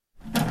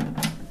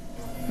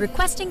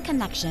Requesting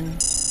connection.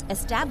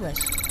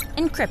 Established.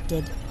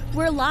 Encrypted.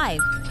 We're live.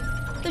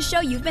 The show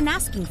you've been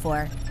asking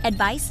for.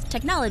 Advice,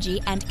 technology,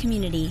 and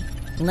community.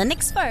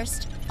 Linux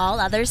first, all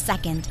others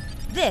second.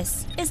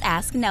 This is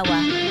Ask Noah.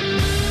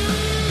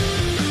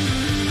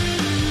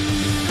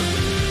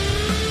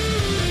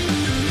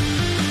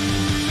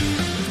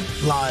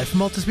 Live from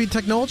Multispeed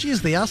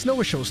Technologies, the Ask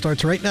Noah show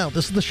starts right now.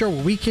 This is the show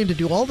where we came to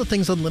do all the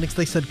things on Linux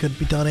they said could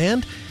be done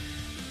and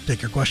take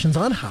your questions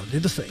on how to do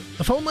the same.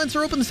 The phone lines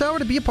are open this hour.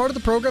 To be a part of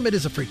the program, it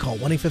is a free call,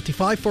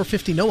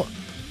 1-855-450-NOAH.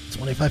 It's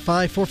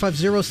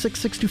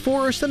 1-855-450-6624,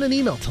 or send an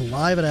email to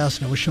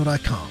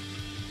live@asknoahshow.com.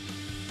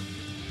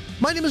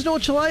 My name is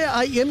Noah Chalaya.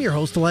 I am your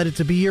host. Delighted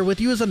to be here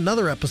with you as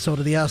another episode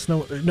of the Ask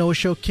Noah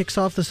show kicks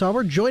off this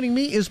hour. Joining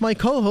me is my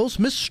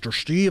co-host, Mr.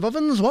 Steve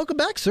Evans. Welcome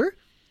back, sir.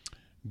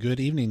 Good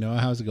evening, Noah.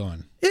 How's it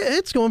going?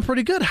 It's going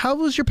pretty good. How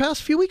was your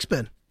past few weeks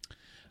been?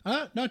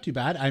 Not too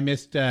bad. I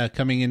missed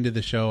coming into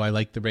the show. I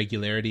like the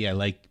regularity. I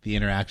like the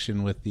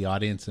interaction with the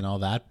audience and all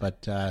that.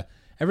 But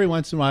every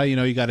once in a while,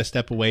 you got to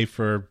step away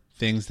for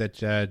things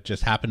that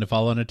just happen to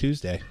fall on a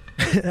Tuesday.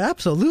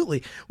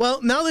 Absolutely.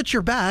 Well, now that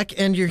you're back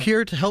and you're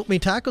here to help me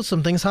tackle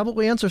some things, how about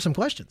we answer some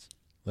questions?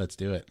 Let's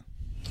do it.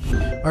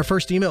 Our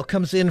first email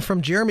comes in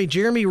from Jeremy.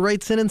 Jeremy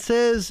writes in and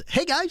says,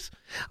 "Hey guys,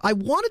 I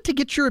wanted to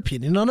get your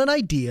opinion on an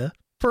idea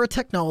for a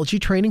technology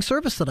training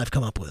service that I've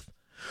come up with.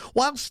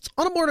 Whilst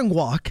on a morning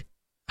walk,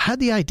 I had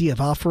the idea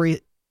of offering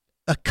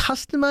a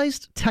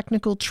customized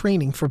technical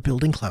training for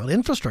building cloud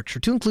infrastructure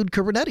to include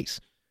Kubernetes.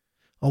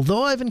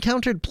 Although I've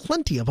encountered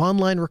plenty of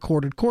online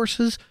recorded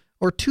courses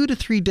or 2 to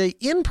 3 day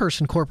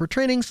in-person corporate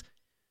trainings,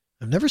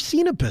 I've never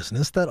seen a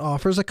business that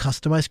offers a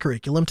customized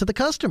curriculum to the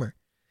customer.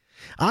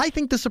 I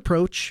think this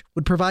approach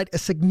would provide a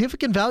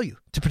significant value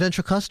to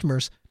potential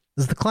customers,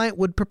 as the client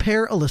would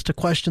prepare a list of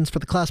questions for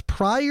the class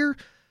prior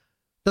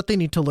that they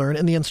need to learn,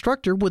 and the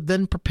instructor would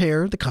then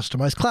prepare the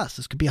customized class.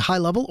 This could be a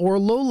high-level or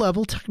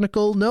low-level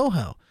technical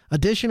know-how.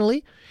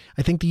 Additionally,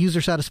 I think the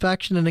user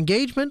satisfaction and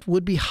engagement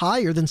would be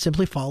higher than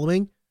simply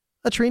following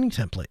a training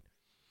template.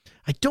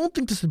 I don't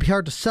think this would be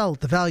hard to sell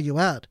at the value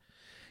add.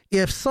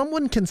 If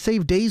someone can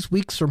save days,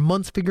 weeks, or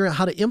months figuring out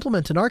how to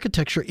implement an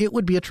architecture, it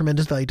would be a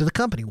tremendous value to the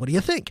company. What do you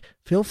think?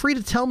 Feel free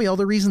to tell me all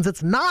the reasons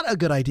it's not a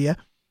good idea.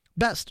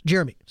 Best,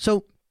 Jeremy.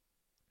 So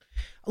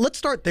let's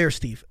start there,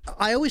 Steve.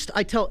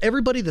 I tell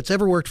everybody that's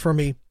ever worked for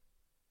me,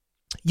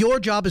 your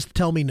job is to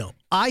tell me no.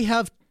 I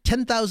have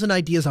 10,000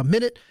 ideas a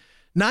minute.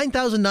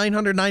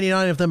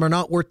 9,999 of them are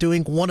not worth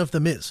doing. One of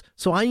them is.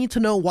 So I need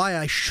to know why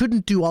I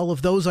shouldn't do all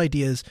of those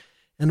ideas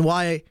and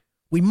why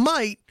we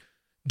might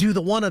do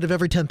the one out of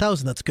every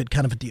 10,000 that's good,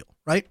 kind of a deal,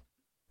 right?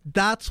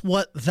 That's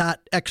what that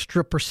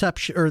extra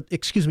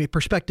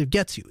perspective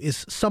gets you,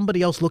 is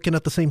somebody else looking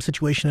at the same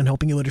situation and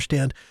helping you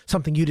understand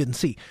something you didn't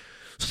see.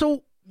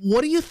 So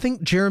what do you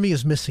think Jeremy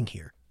is missing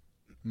here?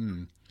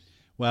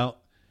 Well,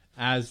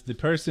 as the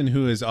person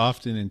who is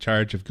often in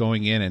charge of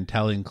going in and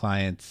telling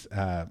clients,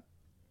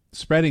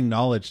 spreading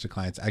knowledge to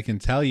clients, I can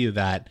tell you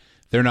that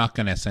they're not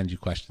going to send you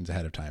questions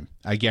ahead of time.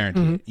 I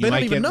guarantee it. You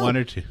might get one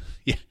or two.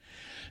 Yeah,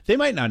 they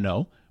might not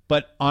know,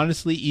 but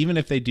honestly, even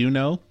if they do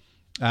know,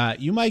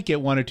 you might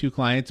get one or two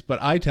clients. But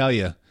I tell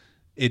you,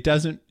 it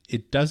doesn't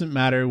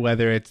matter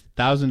whether it's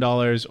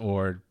 $1,000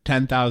 or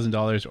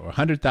 $10,000 or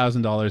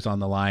 $100,000 on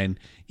the line.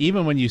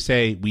 Even when you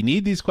say, we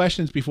need these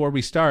questions before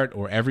we start,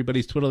 or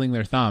everybody's twiddling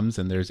their thumbs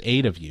and there's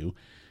 8 of you,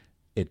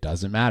 it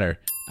doesn't matter.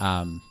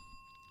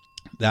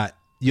 That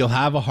you'll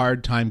have a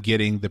hard time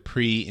getting the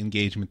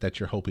pre-engagement that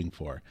you're hoping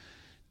for.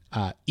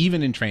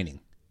 Even in training,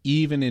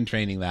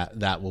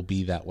 that will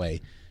be that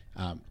way.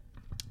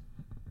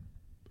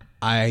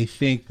 I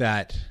think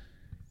that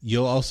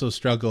you'll also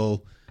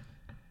struggle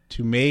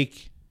to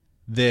make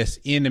this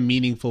in a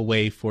meaningful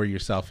way for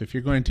yourself if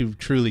you're going to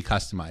truly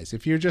customize.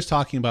 If you're just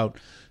talking about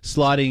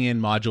slotting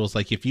in modules,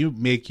 like if you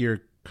make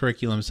your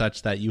curriculum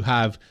such that you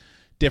have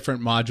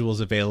different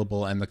modules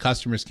available and the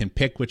customers can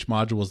pick which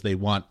modules they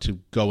want to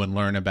go and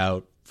learn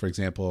about. For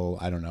example,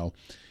 I don't know,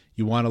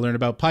 you want to learn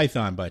about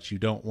Python, but you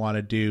don't want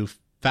to do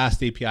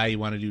Fast API, you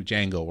want to do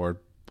Django or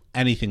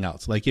anything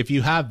else. Like if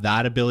you have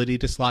that ability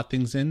to slot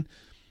things in,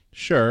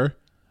 sure.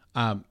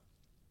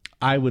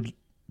 I would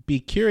be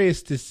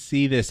curious to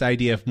see this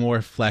idea of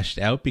more fleshed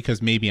out,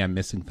 because maybe I'm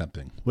missing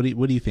something. What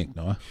do you think,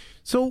 Noah?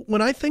 So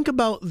when I think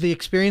about the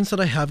experience that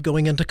I have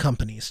going into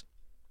companies,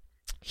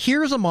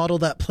 here's a model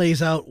that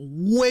plays out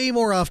way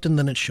more often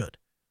than it should.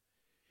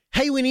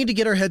 Hey, we need to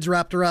get our heads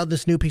wrapped around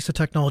this new piece of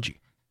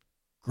technology.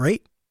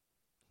 Great.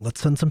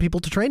 Let's send some people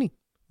to training.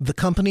 The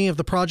company of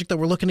the project that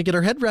we're looking to get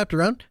our head wrapped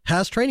around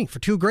has training for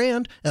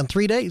 $2,000 and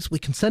 3 days. We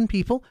can send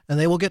people and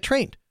they will get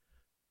trained.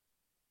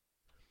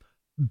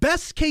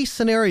 Best case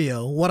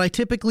scenario, what I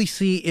typically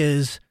see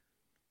is,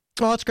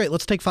 oh, that's great.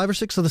 Let's take 5 or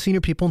 6 of the senior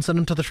people and send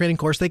them to the training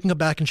course. They can go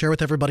back and share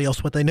with everybody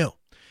else what they know.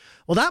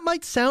 Well, that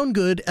might sound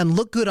good and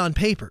look good on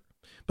paper,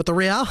 but the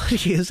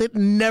reality is it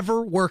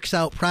never works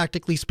out,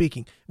 practically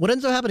speaking. What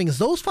ends up happening is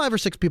those 5 or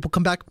 6 people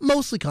come back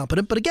mostly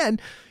competent, but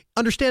again,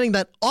 understanding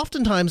that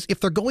oftentimes if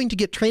they're going to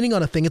get training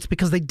on a thing, it's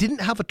because they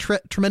didn't have a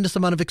tremendous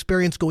amount of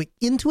experience going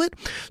into it.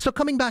 So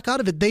coming back out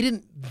of it,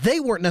 they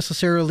weren't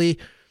necessarily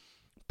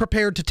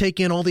prepared to take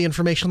in all the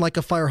information like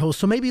a fire hose.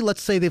 So maybe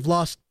let's say they've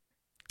lost,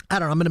 I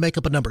don't know, I'm going to make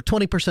up a number,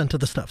 20% of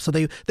the stuff. So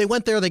they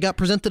went there, they got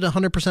presented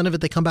 100% of it,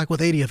 they come back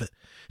with 80 of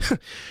it.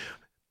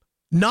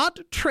 Not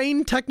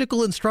trained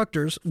technical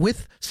instructors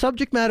with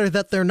subject matter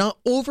that they're not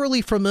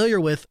overly familiar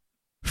with,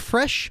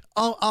 fresh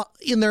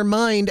in their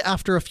mind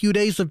after a few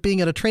days of being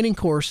at a training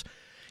course,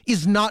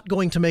 is not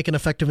going to make an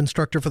effective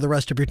instructor for the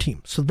rest of your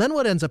team. So then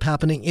what ends up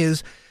happening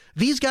is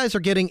these guys are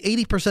getting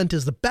 80%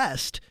 is the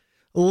best.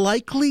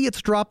 Likely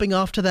it's dropping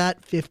off to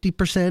that 50%,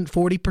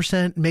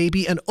 40%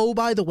 maybe. And oh,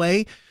 by the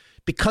way,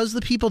 because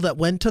the people that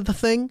went to the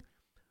thing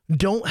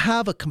don't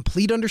have a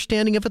complete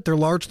understanding of it, they're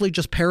largely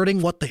just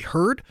parroting what they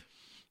heard.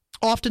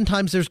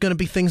 Oftentimes there's going to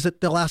be things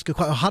that they'll ask a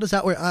question, how does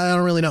that work? I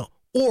don't really know.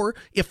 Or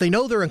if they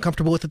know they're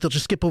uncomfortable with it, they'll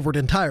just skip over it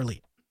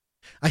entirely.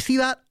 I see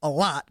that a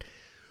lot.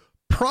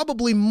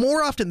 Probably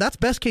more often, that's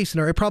best case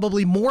scenario,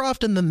 probably more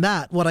often than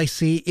that, what I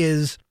see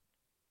is,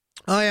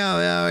 oh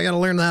yeah, I got to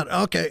learn that.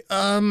 Okay,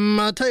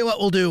 I'll tell you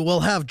what we'll do. We'll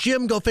have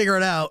Jim go figure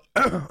it out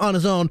on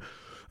his own,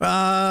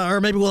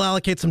 or maybe we'll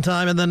allocate some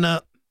time, and then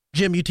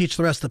Jim, you teach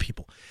the rest of the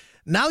people.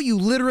 Now you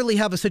literally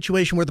have a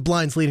situation where the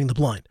blind's leading the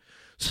blind.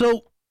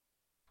 So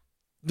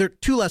there are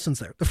two lessons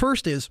there. The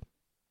first is,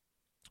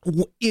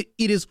 it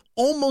is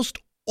almost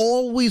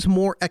always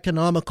more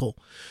economical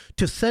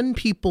to send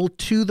people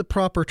to the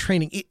proper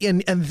training.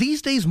 And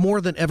these days more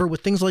than ever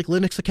with things like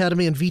Linux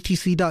Academy and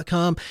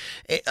VTC.com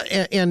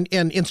and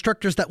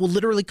instructors that will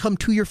literally come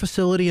to your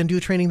facility and do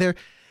training there,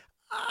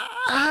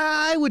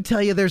 I would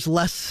tell you there's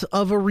less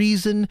of a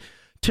reason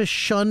to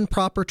shun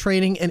proper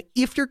training. And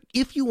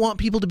if you want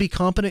people to be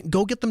competent,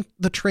 go get them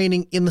the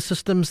training in the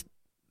systems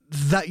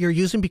that you're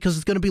using, because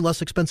it's going to be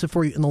less expensive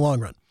for you in the long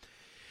run.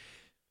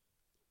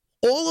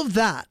 All of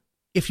that,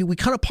 we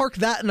kind of park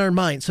that in our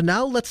mind. So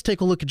now let's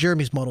take a look at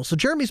Jeremy's model. So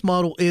Jeremy's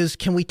model is,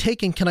 can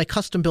I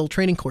custom build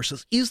training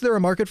courses? Is there a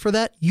market for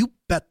that? You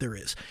bet there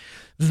is.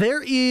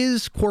 There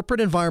is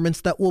corporate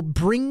environments that will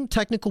bring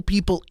technical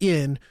people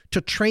in to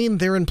train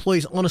their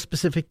employees on a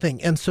specific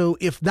thing. And so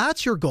if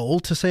that's your goal,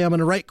 to say I'm going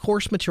to write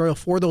course material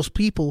for those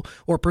people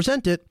or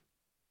present it,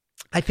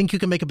 I think you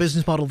can make a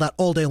business model of that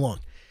all day long.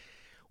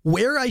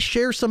 Where I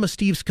share some of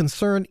Steve's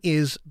concern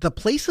is the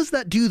places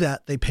that do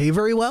that, they pay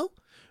very well,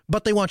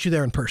 but they want you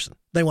there in person.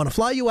 They want to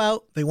fly you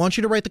out. They want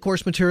you to write the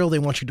course material. They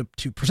want you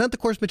to present the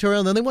course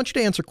material, and then they want you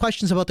to answer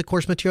questions about the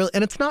course material.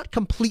 And it's not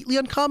completely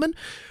uncommon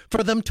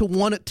for them to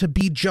want it to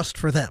be just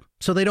for them.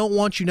 So they don't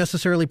want you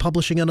necessarily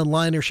publishing it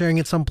online or sharing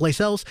it someplace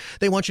else.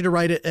 They want you to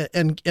write it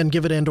and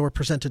give it and or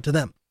present it to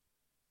them.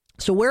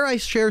 So where I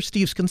share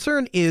Steve's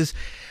concern is,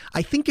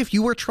 I think if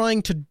you were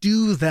trying to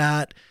do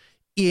that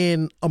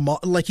in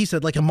like he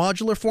said, like a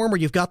modular form where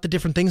you've got the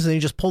different things and you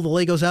just pull the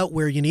Legos out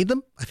where you need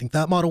them, I think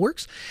that model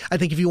works. I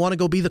think if you want to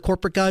go be the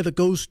corporate guy that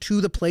goes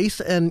to the place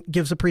and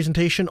gives a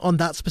presentation on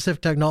that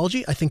specific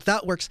technology, I think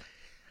that works.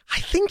 I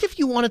think if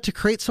you wanted to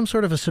create some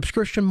sort of a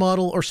subscription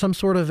model or some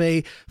sort of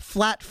a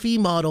flat fee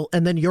model,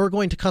 and then you're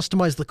going to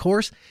customize the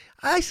course,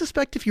 I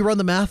suspect if you run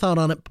the math out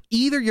on it,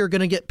 either you're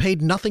going to get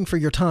paid nothing for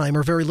your time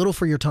or very little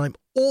for your time,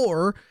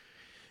 or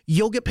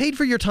you'll get paid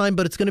for your time,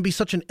 but it's going to be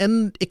such an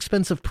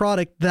inexpensive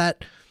product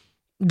that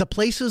the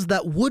places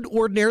that would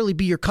ordinarily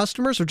be your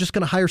customers are just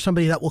going to hire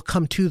somebody that will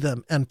come to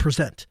them and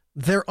present.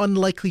 They're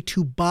unlikely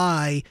to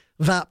buy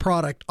that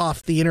product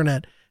off the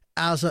internet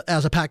as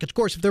a packaged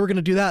course. If they were going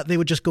to do that, they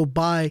would just go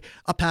buy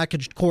a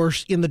packaged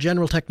course in the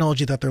general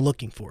technology that they're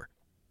looking for.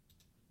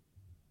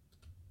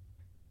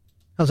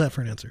 How's that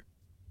for an answer?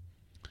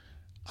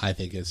 I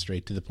think it's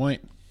straight to the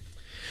point.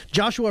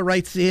 Joshua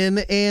writes in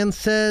and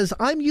says,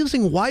 I'm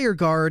using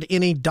WireGuard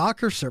in a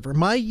Docker server.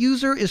 My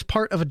user is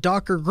part of a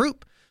Docker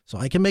group, so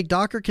I can make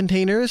Docker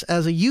containers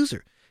as a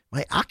user. Am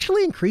I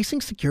actually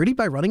increasing security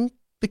by running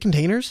the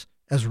containers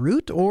as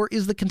root, or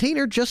is the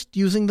container just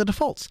using the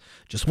defaults?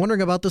 Just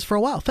wondering about this for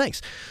a while.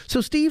 Thanks. So,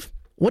 Steve,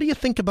 what do you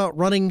think about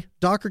running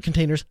Docker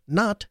containers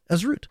not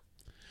as root?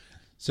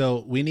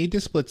 So we need to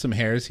split some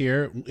hairs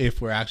here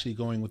if we're actually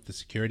going with the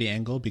security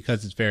angle,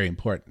 because it's very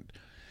important.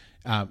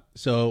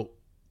 So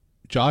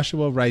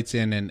Joshua writes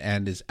in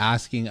and is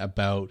asking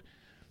about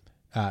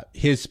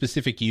his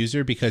specific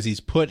user because he's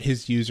put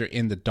his user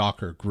in the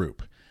Docker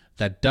group.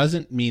 That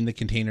doesn't mean the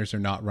containers are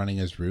not running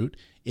as root.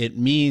 It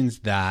means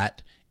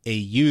that a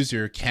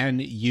user can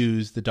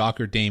use the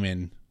Docker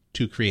daemon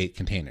to create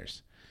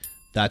containers.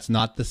 That's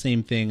not the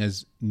same thing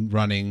as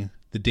running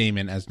the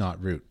daemon as not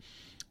root.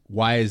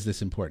 Why is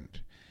this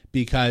important?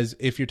 Because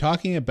if you're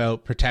talking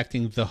about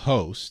protecting the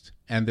host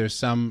and there's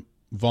some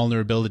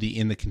vulnerability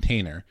in the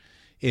container,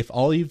 if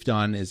all you've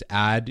done is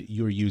add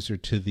your user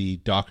to the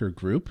Docker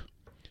group,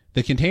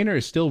 the container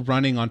is still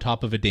running on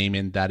top of a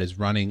daemon that is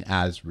running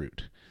as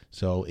root.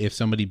 So if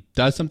somebody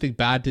does something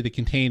bad to the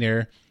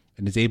container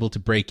and is able to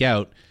break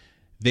out,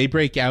 they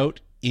break out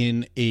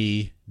in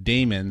a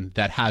daemon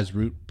that has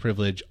root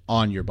privilege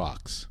on your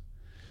box.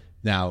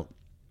 Now,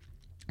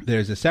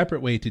 There's a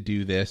separate way to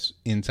do this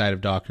inside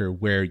of Docker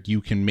where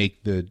you can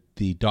make the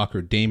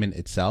Docker daemon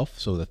itself,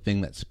 so the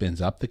thing that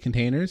spins up the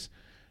containers,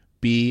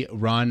 be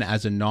run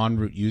as a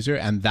non-root user,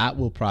 and that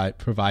will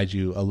provide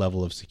you a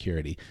level of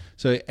security.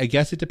 So I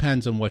guess it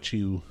depends on what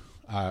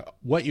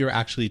you're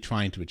actually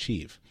trying to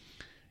achieve.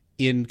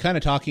 In kind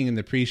of talking in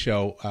the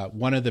pre-show,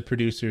 one of the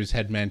producers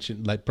had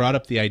brought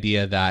up the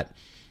idea that,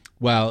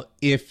 well,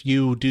 if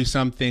you do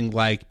something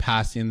like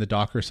pass in the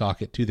Docker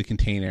socket to the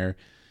container,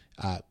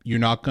 you're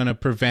not going to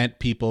prevent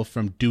people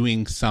from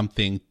doing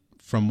something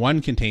from one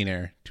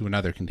container to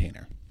another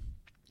container.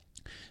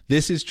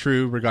 This is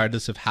true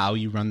regardless of how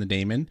you run the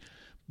daemon,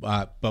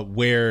 but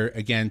where,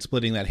 again,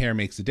 splitting that hair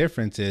makes a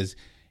difference is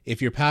if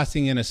you're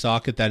passing in a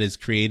socket that is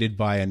created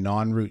by a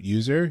non-root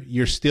user,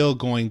 you're still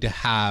going to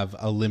have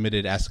a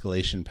limited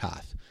escalation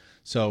path.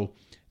 So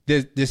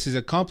this is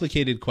a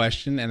complicated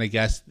question, and I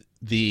guess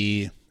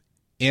the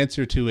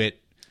answer to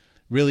it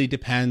really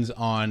depends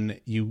on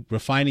you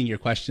refining your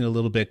question a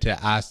little bit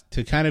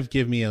to kind of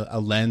give me a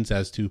lens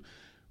as to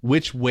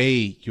which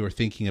way you're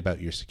thinking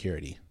about your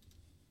security.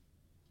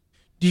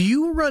 Do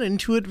you run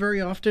into it very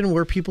often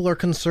where people are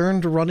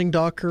concerned running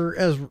Docker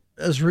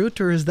as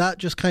root, or is that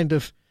just kind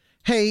of,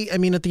 hey, I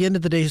mean, at the end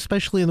of the day,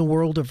 especially in the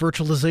world of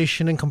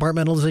virtualization and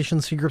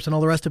compartmentalization, C groups and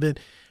all the rest of it,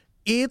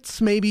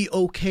 it's maybe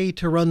okay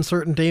to run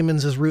certain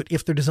daemons as root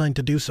if they're designed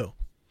to do so?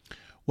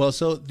 Well,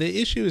 so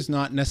the issue is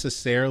not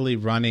necessarily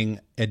running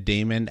a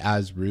daemon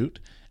as root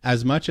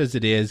as much as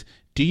it is,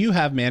 do you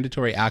have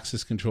mandatory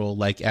access control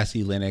like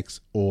SE Linux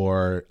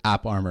or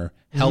AppArmor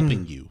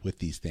helping you with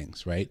these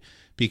things, right?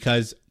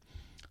 Because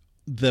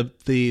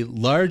the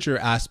larger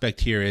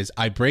aspect here is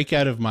I break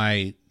out of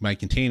my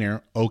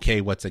container,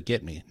 okay, what's it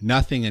get me?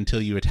 Nothing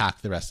until you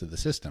attack the rest of the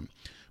system.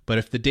 But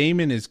if the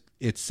daemon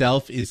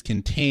itself is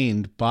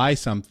contained by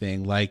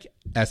something like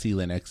SE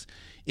Linux,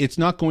 it's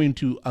not going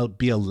to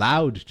be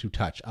allowed to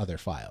touch other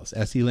files.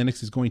 SE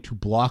Linux is going to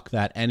block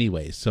that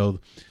anyway. So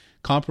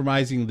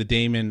compromising the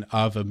daemon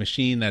of a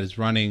machine that is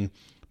running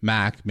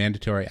Mac,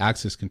 mandatory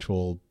access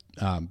control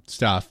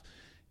stuff,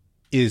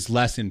 is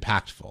less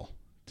impactful.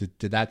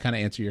 Did that kind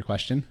of answer your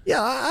question?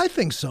 Yeah, I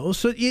think so.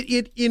 So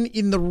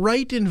in the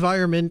right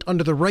environment,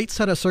 under the right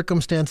set of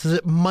circumstances,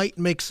 it might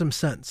make some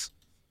sense,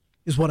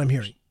 is what I'm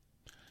hearing.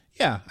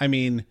 Yeah, I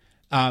mean,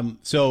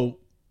 so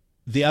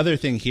the other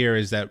thing here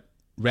is that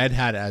Red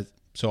Hat,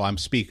 I'll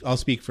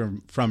speak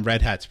from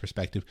Red Hat's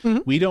perspective.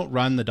 Mm-hmm. We don't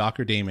run the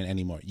Docker daemon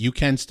anymore. You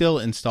can still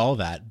install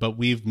that, but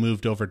we've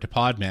moved over to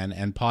Podman,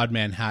 and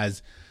Podman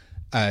has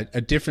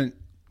a different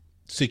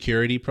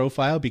security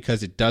profile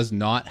because it does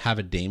not have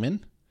a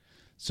daemon.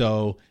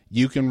 So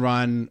you can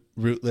run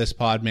rootless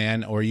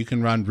Podman or you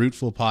can run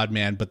rootful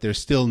Podman, but there's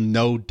still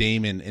no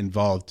daemon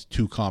involved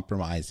to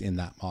compromise in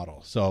that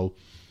model. So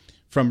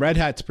from Red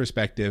Hat's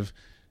perspective,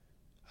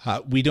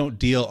 we don't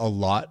deal a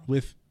lot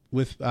with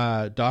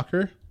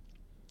Docker.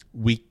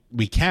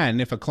 We can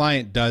if a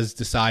client does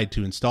decide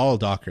to install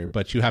Docker,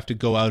 but you have to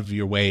go out of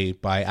your way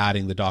by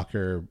adding the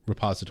Docker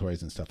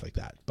repositories and stuff like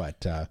that.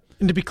 But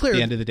and to be clear, at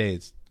the end of the day,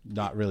 it's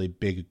not really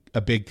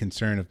a big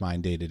concern of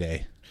mine day to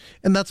day.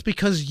 And that's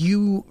because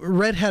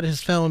Red Hat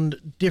has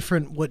found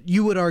different, what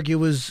you would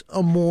argue is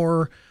a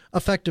more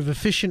effective,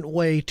 efficient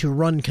way to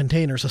run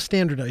containers, a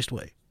standardized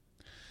way.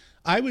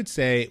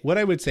 What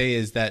I would say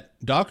is that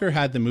Docker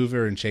had the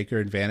mover and shaker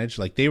advantage.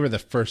 Like they were the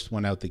first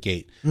one out the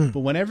gate. But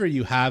whenever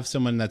you have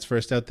someone that's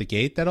first out the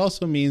gate, that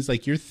also means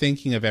like you're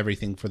thinking of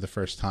everything for the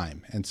first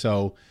time. And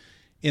so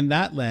in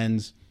that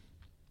lens,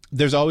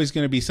 there's always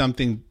going to be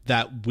something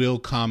that will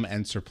come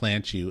and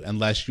supplant you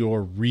unless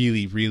you're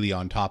really, really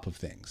on top of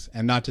things.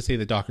 And not to say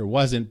that Docker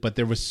wasn't, but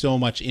there was so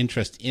much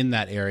interest in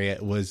that area.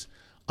 It was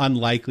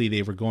unlikely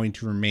they were going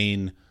to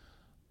remain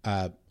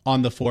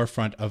on the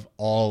forefront of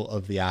all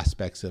of the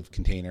aspects of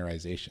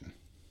containerization.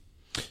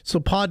 So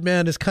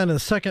Podman is kind of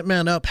the second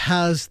man up,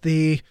 has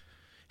the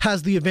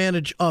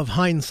advantage of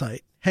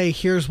hindsight. Hey,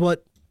 here's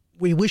what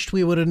we wished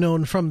we would have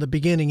known from the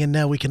beginning, and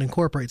now we can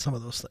incorporate some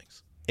of those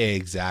things.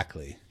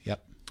 Exactly.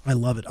 Yep. I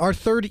love it. Our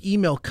third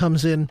email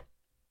comes in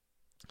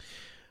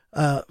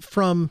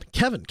from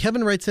Kevin.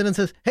 Kevin writes in and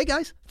says, hey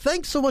guys,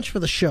 thanks so much for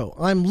the show.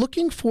 I'm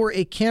looking for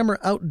a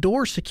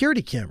outdoor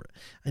security camera.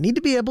 I need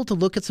to be able to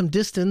look at some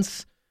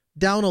distance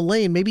down a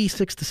lane, maybe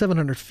 600 to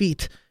 700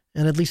 feet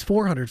and at least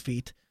 400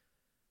 feet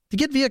to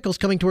get vehicles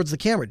coming towards the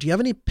camera. Do you have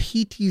any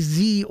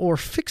PTZ or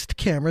fixed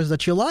cameras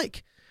that you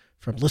like?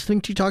 From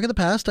listening to you talk in the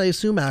past, I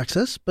assume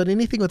Access, but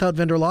anything without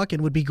vendor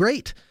lock-in would be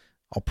great.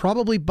 I'll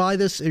probably buy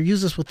this or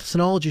use this with the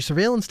Synology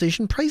surveillance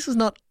station. Price is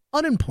not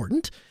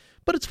unimportant,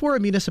 but it's for a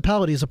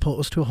municipality as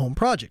opposed to a home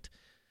project.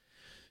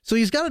 So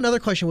he's got another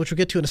question, which we'll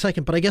get to in a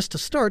second, but I guess to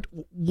start,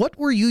 what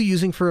were you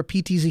using for a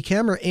PTZ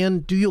camera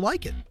and do you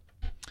like it?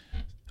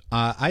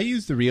 I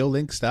use the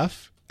Reolink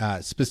stuff,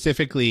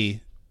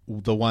 specifically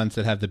the ones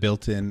that have the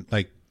built-in,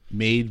 like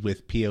made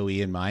with PoE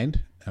in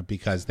mind,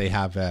 because they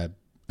have a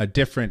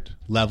different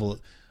level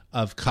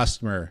of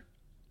customer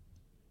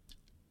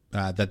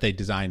that they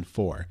designed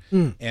for.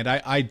 And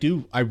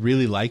I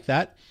really like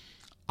that.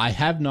 I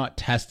have not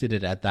tested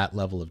it at that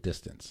level of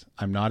distance.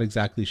 I'm not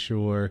exactly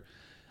sure.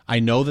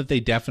 I know that they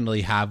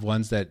definitely have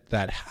ones that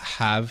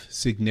have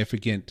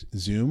significant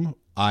zoom.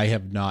 I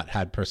have not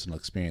had personal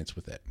experience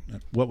with it.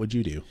 What would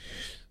you do?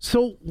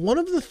 So one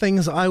of the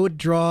things I would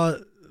draw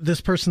this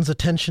person's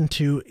attention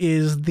to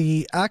is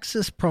the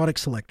Axis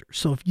product selector.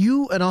 So if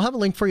you, and I'll have a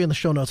link for you in the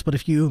show notes, but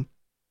if you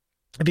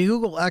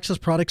Google Axis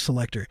product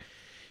selector,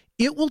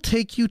 it will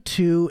take you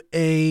to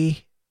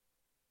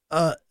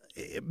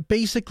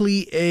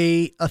basically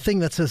a thing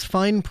that says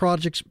find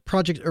products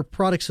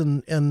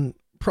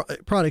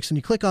and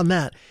you click on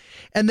that,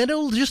 and then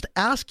it'll just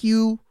ask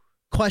you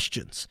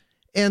questions.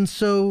 And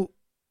so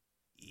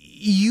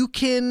you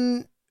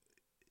can,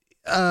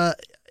 I'm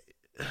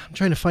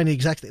trying to find the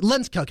exact thing.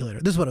 Lens calculator.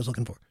 This is what I was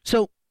looking for.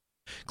 So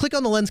click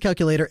on the lens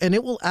calculator and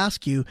it will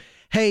ask you,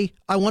 hey,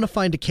 I want to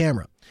find a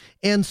camera.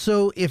 And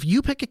so if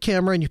you pick a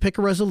camera and you pick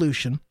a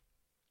resolution,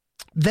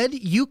 then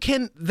you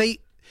can, they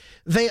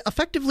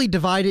effectively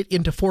divide it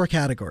into 4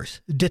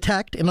 categories.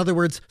 Detect, in other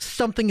words,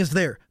 something is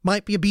there.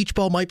 Might be a beach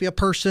ball, might be a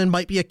person,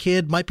 might be a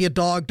kid, might be a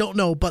dog, don't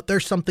know, but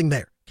there's something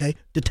there. Okay,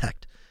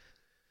 detect.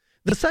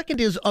 The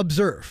second is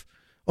observe.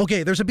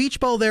 Okay, there's a beach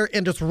ball there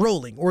and it's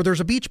rolling, or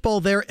there's a beach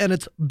ball there and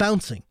it's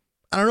bouncing.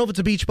 I don't know if it's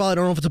a beach ball, I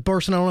don't know if it's a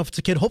person, I don't know if it's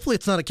a kid. Hopefully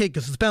it's not a kid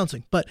because it's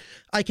bouncing, but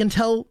I can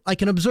tell, I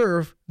can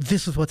observe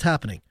this is what's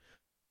happening.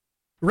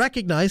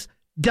 Recognize,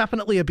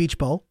 definitely a beach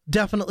ball,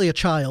 definitely a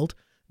child,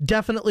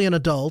 definitely an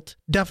adult,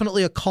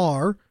 definitely a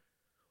car.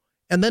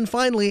 And then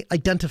finally,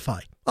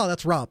 identify. Oh,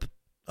 that's Rob.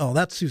 Oh,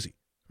 that's Susie,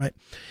 right?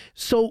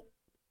 So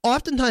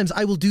oftentimes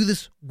I will do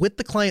this with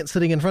the client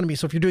sitting in front of me.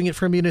 So if you're doing it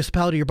for a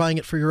municipality, you're buying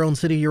it for your own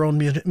city, your own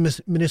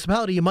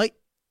municipality, you might,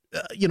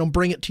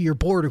 bring it to your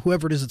board or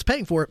whoever it is that's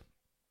paying for it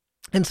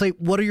and say,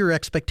 what are your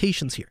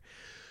expectations here?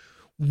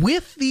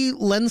 With the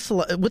lens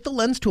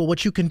tool,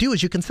 what you can do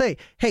is you can say,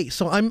 hey,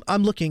 so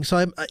I'm looking.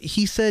 So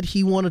he said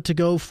he wanted to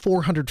go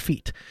 400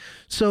 feet.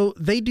 So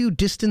they do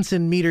distance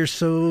in meters.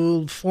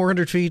 So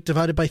 400 feet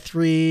divided by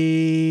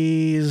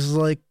 3 is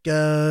like,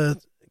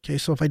 okay,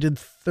 so if I did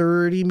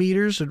 30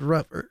 meters,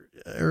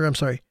 or I'm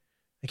sorry,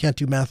 I can't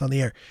do math on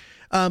the air.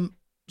 So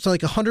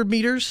like 100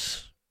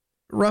 meters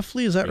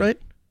roughly, is that right?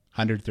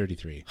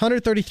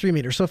 133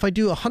 meters. So if I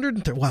do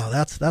 130, wow,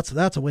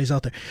 that's a ways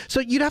out there. So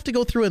you'd have to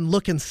go through and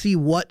look and see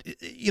what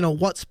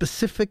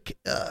specific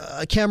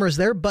camera is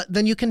there. But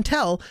then you can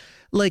tell,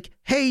 like,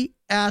 hey,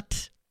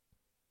 at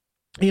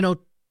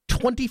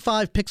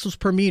 25 pixels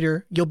per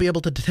meter, you'll be able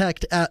to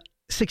detect. At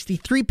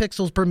 63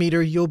 pixels per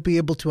meter, you'll be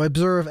able to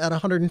observe. At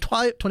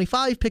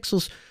 125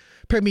 pixels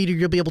per meter,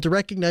 you'll be able to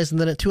recognize, and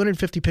then at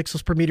 250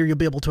 pixels per meter, you'll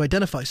be able to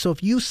identify. So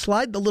if you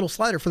slide the little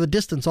slider for the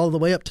distance all the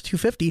way up to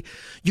 250,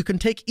 you can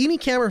take any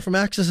camera from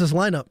Axis's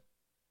lineup,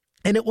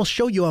 and it will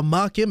show you a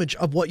mock image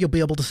of what you'll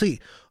be able to see.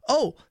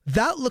 Oh,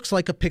 that looks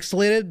like a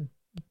pixelated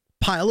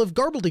pile of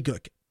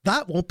gobbledygook.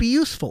 That won't be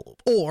useful.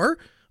 Or,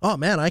 oh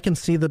man, I can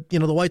see the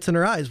whites in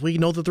her eyes. We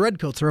know that the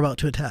redcoats are about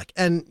to attack,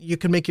 and you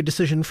can make your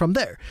decision from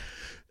there.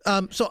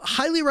 So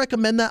highly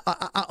recommend that.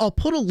 I'll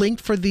put a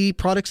link for the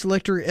product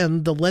selector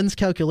and the lens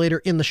calculator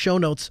in the show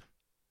notes,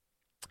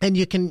 and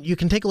you can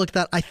take a look at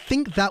that. I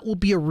think that will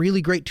be a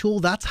really great tool.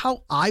 That's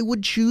how I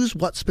would choose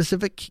what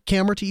specific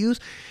camera to use.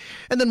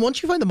 And then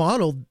once you find the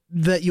model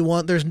that you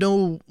want, there's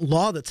no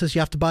law that says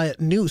you have to buy it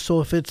new.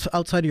 So if it's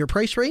outside of your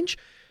price range,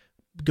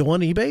 go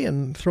on eBay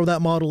and throw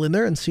that model in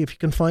there and see if you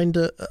can find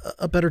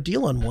a better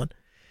deal on one.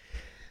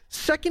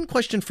 Second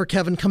question for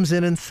Kevin comes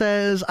in and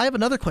says, I have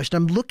another question.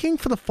 I'm looking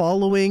for the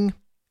following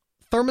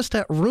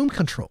thermostat room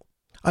control.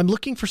 I'm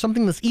looking for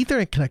something that's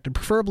Ethernet connected,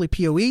 preferably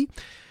PoE,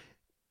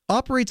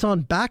 operates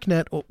on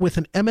BACnet with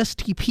an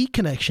MSTP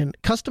connection,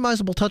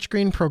 customizable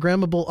touchscreen,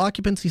 programmable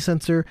occupancy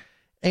sensor,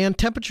 and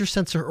temperature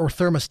sensor or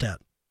thermostat.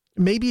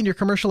 Maybe in your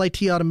commercial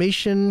IT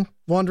automation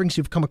wanderings,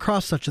 you've come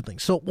across such a thing.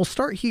 So we'll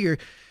start here.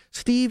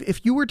 Steve,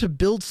 if you were to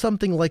build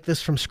something like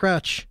this from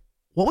scratch,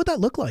 what would that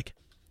look like?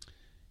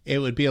 It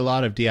would be a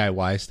lot of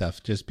DIY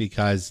stuff, just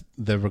because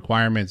the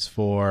requirements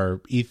for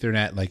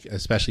Ethernet, like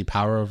especially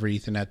power over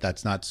Ethernet,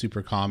 that's not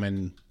super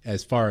common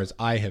as far as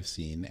I have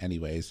seen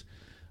anyways.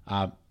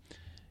 And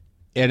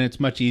it's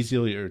much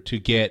easier to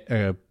get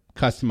a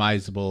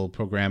customizable,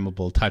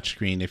 programmable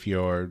touchscreen if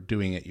you're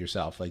doing it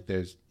yourself. Like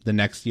there's the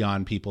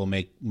Nextion people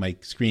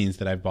make screens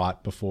that I've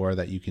bought before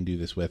that you can do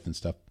this with and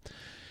stuff.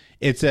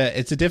 It's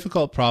a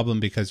difficult problem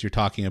because you're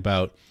talking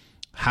about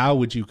how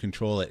would you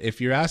control it? If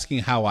you're asking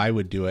how I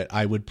would do it,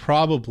 I would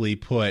probably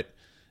put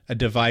a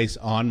device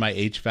on my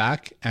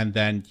HVAC and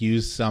then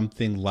use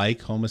something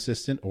like Home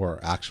Assistant or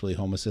actually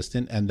Home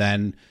Assistant, and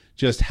then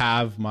just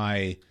have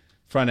my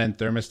front end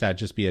thermostat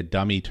just be a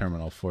dummy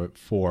terminal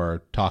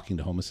for talking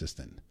to Home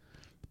Assistant.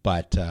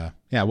 But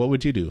yeah, what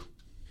would you do?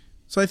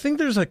 So I think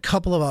there's a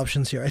couple of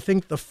options here. I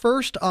think the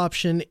first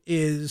option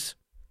is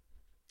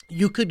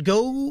you could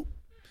go.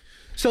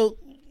 So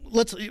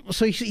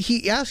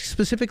he asks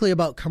specifically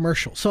about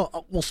commercial.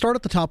 So we'll start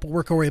at the top, we'll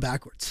work our way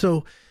backwards.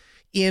 So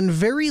in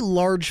very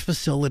large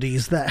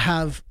facilities that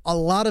have a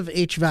lot of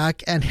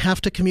HVAC and have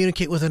to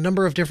communicate with a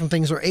number of different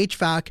things, or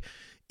HVAC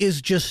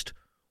is just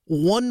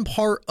one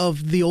part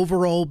of the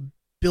overall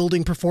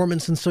building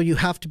performance. And so you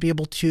have to be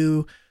able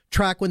to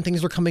track when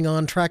things are coming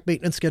on, track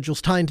maintenance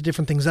schedules, tie into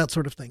different things, that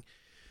sort of thing.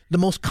 The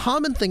most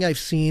common thing I've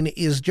seen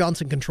is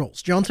Johnson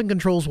Controls. Johnson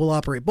Controls will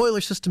operate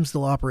boiler systems.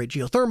 They'll operate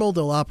geothermal.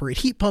 They'll operate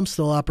heat pumps.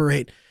 They'll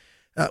operate,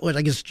 well,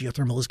 I guess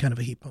geothermal is kind of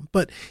a heat pump,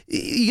 but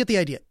you get the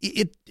idea.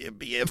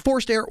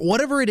 Forced air,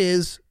 whatever it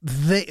is,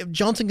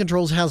 Johnson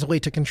Controls has a way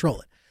to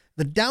control it.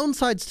 The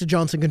downsides to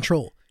Johnson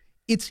Control,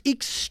 it's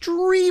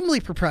extremely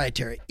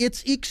proprietary.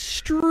 It's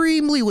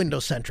extremely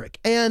Windows-centric,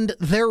 and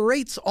their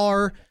rates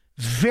are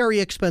very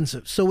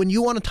expensive. So when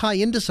you want to tie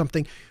into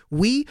something,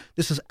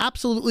 this is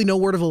absolutely no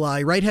word of a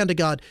lie, right hand to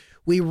God,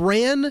 we're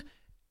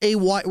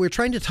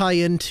trying to tie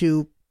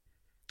into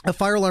a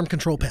fire alarm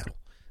control panel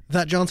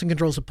that Johnson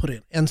Controls have put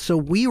in. And so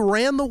we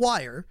ran the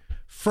wire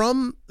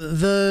from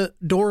the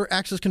door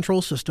access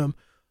control system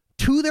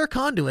to their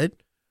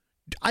conduit.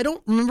 I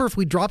don't remember if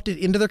we dropped it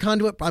into their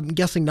conduit. I'm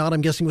guessing not.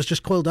 I'm guessing it was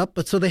just coiled up.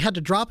 But so they had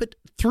to drop it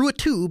through a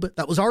tube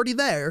that was already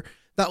there.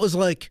 That was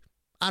like,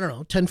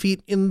 10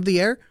 feet in the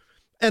air.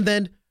 And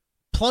then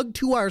plug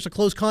 2 wires of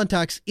closed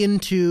contacts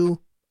into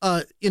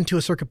a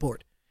circuit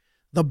board.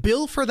 The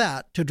bill for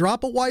that, to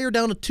drop a wire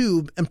down a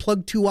tube and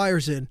plug 2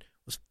 wires in,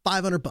 was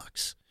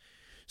 $500.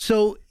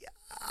 So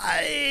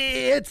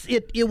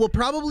it will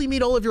probably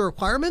meet all of your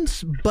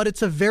requirements, but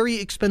it's a very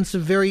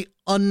expensive, very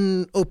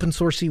unopen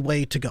sourcey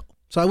way to go.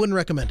 So I wouldn't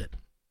recommend it.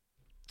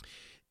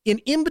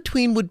 In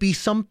between would be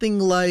something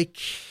like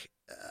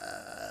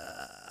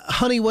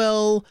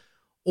Honeywell,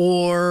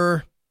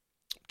 or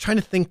trying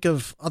to think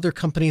of other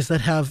companies that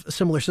have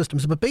similar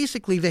systems, but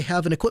basically they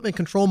have an equipment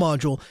control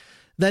module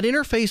that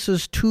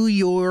interfaces to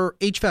your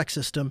HVAC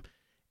system,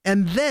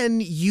 and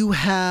then you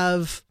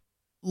have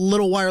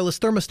little wireless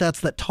thermostats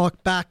that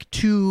talk back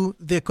to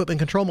the equipment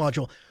control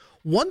module.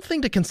 One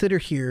thing to consider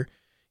here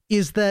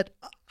is that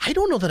I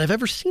don't know that I've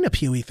ever seen a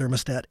PoE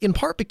thermostat, in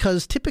part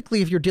because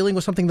typically if you're dealing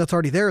with something that's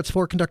already there, it's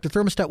 4-conductor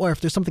thermostat wire. If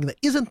there's something that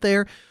isn't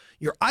there,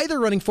 you're either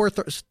running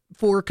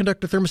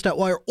 4-conductor thermostat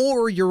wire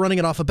or you're running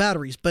it off of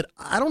batteries. But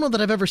I don't know that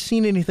I've ever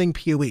seen anything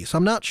PoE, so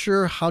I'm not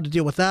sure how to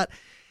deal with that.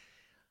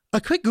 A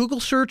quick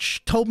Google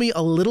search told me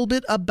a little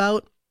bit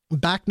about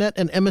BACnet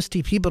and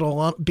MSTP, but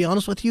I'll be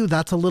honest with you,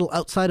 that's a little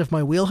outside of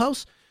my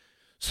wheelhouse.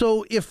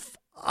 So if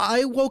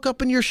I woke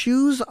up in your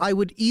shoes, I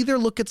would either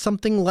look at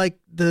something like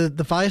the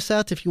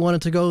Viasat if you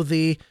wanted to go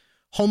the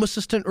Home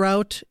Assistant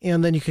route,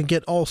 and then you can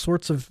get all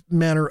sorts of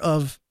manner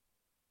of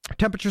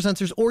temperature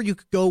sensors, or you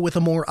could go with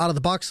a more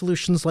out-of-the-box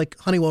solutions like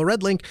Honeywell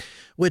RedLink,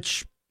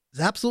 which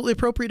is absolutely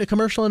appropriate in a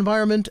commercial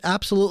environment,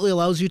 absolutely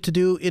allows you to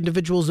do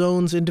individual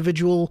zones,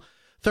 individual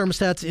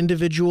thermostats,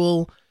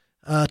 individual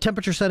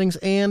temperature settings,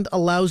 and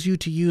allows you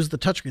to use the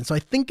touchscreen. So I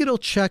think it'll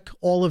check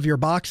all of your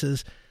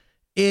boxes.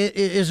 It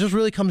just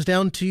really comes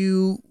down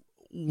to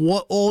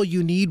what all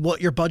you need,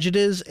 what your budget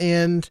is,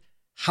 and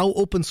how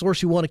open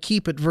source you want to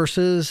keep it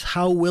versus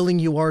how willing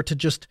you are to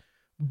just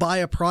buy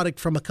a product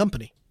from a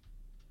company.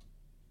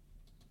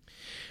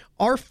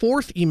 Our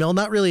fourth email,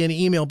 not really an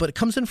email, but it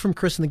comes in from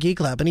Chris in the Geek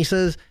Lab, and he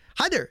says,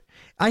 "Hi there,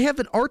 I have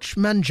an Arch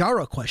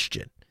Manjaro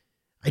question.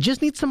 I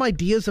just need some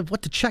ideas of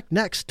what to check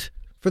next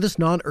for this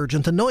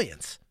non-urgent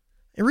annoyance.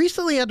 I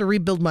recently had to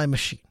rebuild my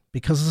machine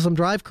because of some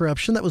drive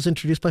corruption that was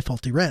introduced by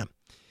faulty RAM.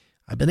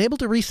 I've been able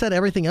to reset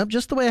everything up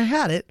just the way I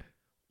had it.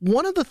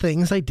 One of the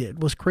things I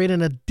did was create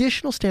an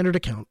additional standard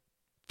account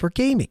for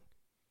gaming.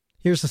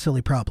 Here's the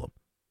silly problem.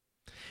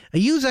 I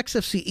use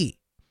XFCE.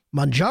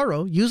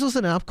 Manjaro uses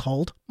an app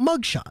called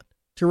Mugshot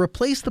to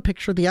replace the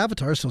picture of the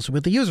avatar associated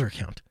with the user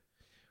account.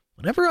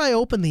 Whenever I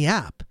open the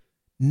app,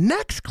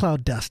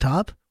 Nextcloud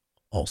Desktop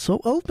also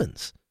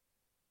opens.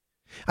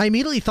 I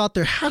immediately thought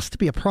there has to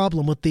be a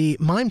problem with the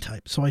MIME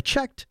type, so I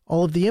checked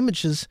all of the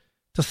images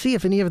to see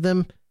if any of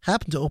them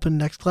happen to open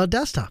Nextcloud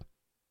Desktop.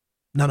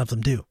 None of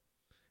them do.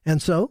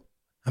 And so,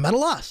 I'm at a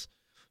loss.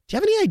 Do you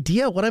have any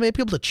idea what I may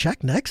be able to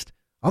check next?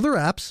 Other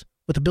apps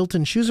with a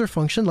built-in chooser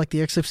function like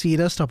the XFCE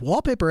Desktop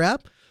Wallpaper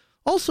app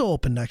also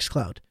open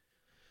Nextcloud.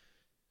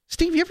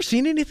 Steve, you ever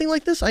seen anything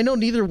like this? I know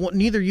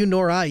neither you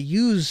nor I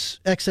use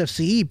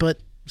XFCE, but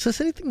is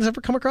this anything that's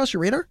ever come across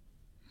your radar?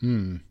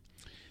 You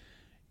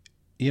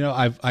know,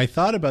 I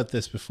thought about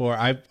this before.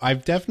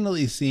 I've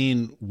definitely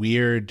seen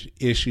weird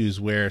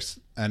issues where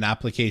an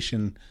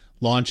application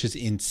launches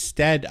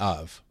instead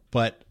of,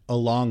 but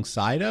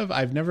alongside of.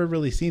 I've never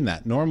really seen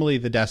that. Normally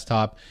the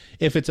desktop,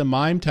 if it's a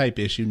MIME type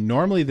issue,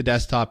 normally the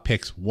desktop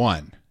picks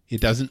one.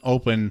 It doesn't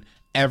open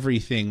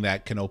everything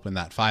that can open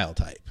that file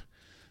type.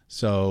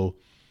 So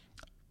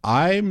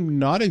I'm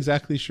not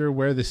exactly sure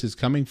where this is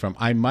coming from.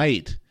 I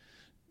might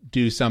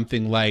do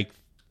something like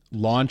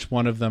launch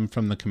one of them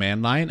from the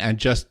command line and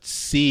just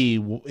see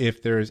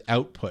if there's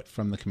output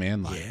from the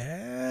command line.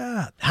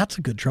 Yeah, that's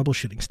a good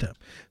troubleshooting step.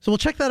 So we'll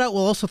check that out.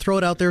 We'll also throw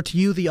it out there to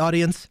you, the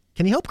audience.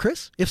 Can you help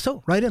Chris? If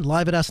so, write in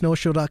live at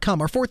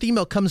asknoahshow.com. Our fourth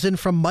email comes in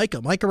from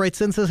Micah. Micah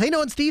writes in, says, "Hey,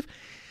 Noah and Steve,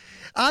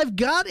 I've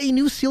got a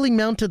new ceiling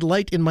mounted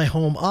light in my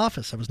home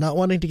office. I was not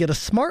wanting to get a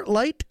smart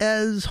light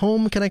as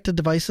home connected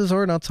devices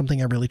are not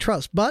something I really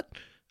trust, but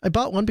I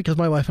bought one because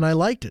my wife and I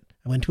liked it.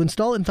 I went to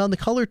install it and found the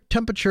color,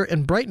 temperature,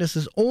 and brightness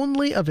is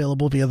only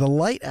available via the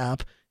Light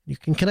app you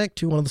can connect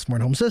to one of the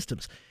smart home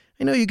systems.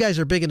 I know you guys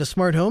are big into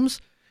smart homes,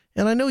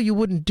 and I know you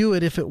wouldn't do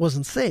it if it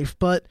wasn't safe,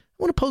 but I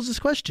want to pose this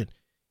question.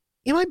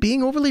 Am I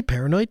being overly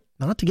paranoid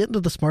not to get into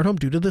the smart home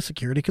due to the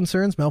security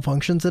concerns,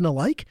 malfunctions, and the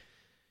like?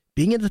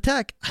 Being into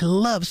tech, I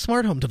love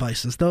smart home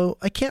devices, though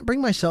I can't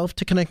bring myself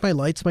to connect my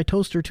lights, my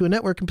toaster to a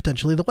network, and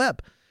potentially the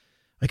web.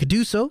 I could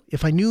do so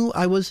if I knew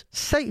I was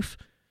safe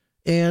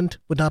and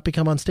would not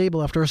become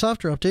unstable after a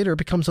software update or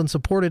becomes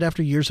unsupported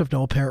after years of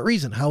no apparent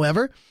reason.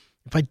 However,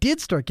 if I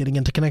did start getting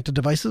into connected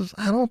devices,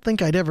 I don't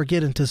think I'd ever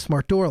get into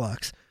smart door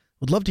locks.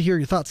 Would love to hear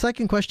your thoughts.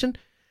 Second question,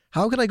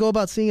 how could I go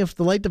about seeing if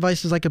the light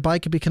devices I could buy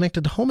could be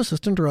connected to Home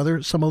Assistant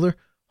or some other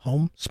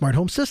smart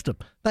home system?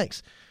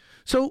 Thanks.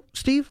 So,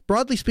 Steve,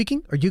 broadly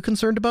speaking, are you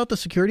concerned about the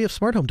security of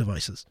smart home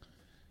devices?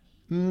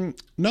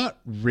 Not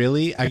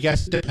really. I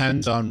guess it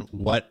depends on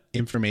what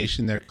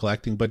information they're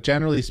collecting. But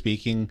generally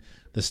speaking,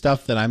 the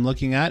stuff that I'm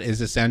looking at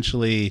is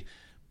essentially,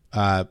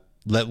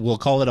 we'll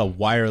call it a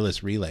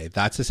wireless relay.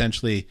 That's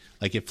essentially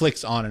like it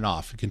flicks on and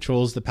off. It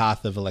controls the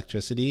path of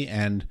electricity.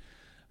 And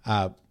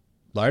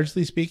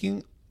largely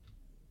speaking,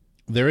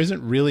 there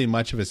isn't really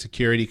much of a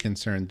security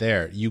concern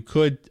there. You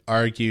could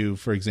argue,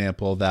 for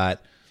example,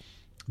 that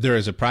there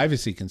is a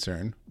privacy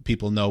concern.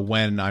 People know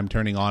when I'm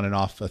turning on and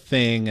off a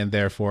thing and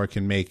therefore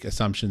can make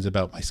assumptions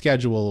about my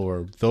schedule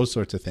or those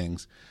sorts of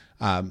things.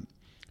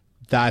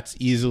 That's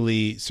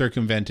easily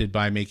circumvented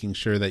by making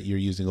sure that you're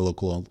using a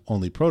local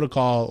only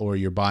protocol or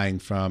you're buying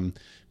from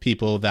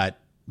people that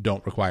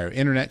don't require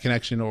internet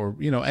connection or,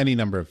 any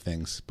number of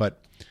things.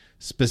 But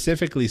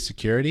specifically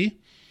security,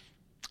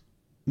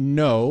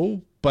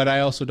 no, but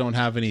I also don't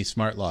have any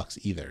smart locks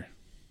either.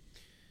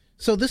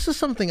 So this is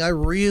something I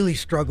really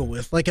struggle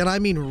with, and I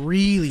mean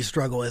really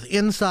struggle with.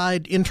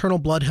 Internal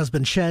blood has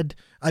been shed.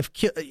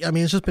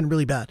 It's just been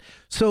really bad.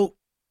 So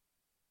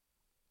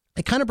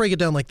I kind of break it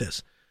down like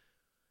this.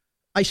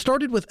 I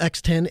started with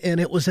X10,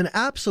 and it was an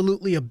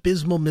absolutely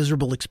abysmal,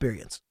 miserable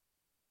experience.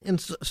 And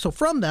so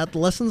from that, the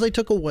lessons I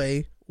took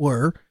away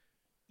were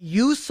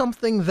use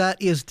something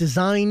that is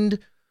designed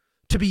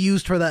to be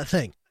used for that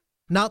thing,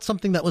 not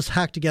something that was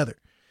hacked together.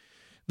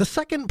 The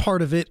second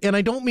part of it, and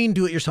I don't mean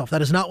do it yourself.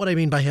 That is not what I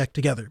mean by hack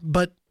together.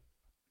 But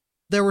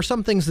there were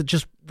some things that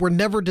just were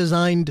never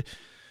designed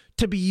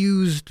to be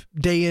used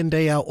day in,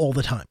 day out all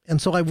the time. And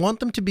so I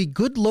want them to be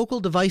good local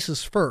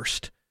devices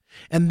first.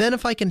 And then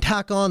if I can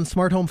tack on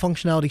smart home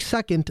functionality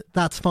second,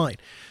 that's fine.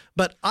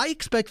 But I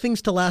expect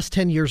things to last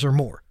 10 years or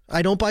more.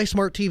 I don't buy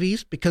smart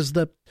TVs because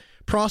the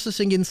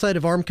processing inside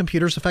of ARM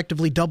computers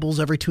effectively doubles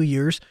every 2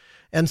 years.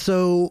 And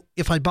so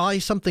if I buy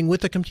something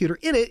with a computer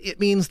in it, it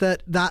means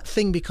that that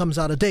thing becomes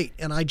out of date.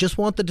 And I just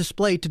want the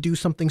display to do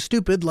something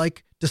stupid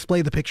like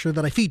display the picture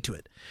that I feed to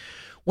it.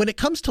 When it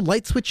comes to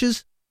light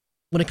switches,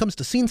 when it comes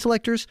to scene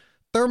selectors,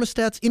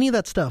 thermostats, any of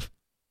that stuff,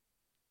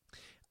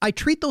 I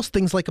treat those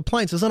things like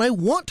appliances, and I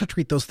want to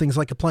treat those things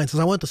like appliances.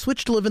 I want the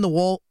switch to live in the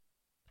wall,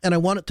 and I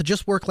want it to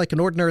just work like an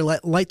ordinary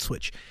light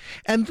switch.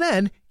 And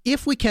then,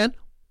 if we can,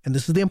 and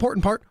this is the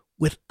important part,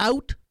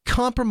 without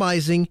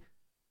compromising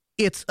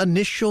its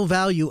initial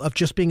value of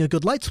just being a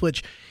good light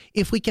switch,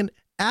 if we can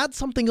add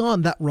something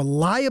on that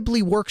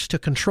reliably works to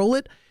control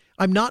it,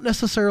 I'm not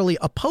necessarily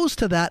opposed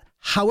to that.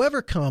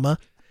 However, I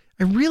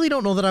really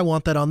don't know that I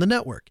want that on the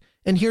network.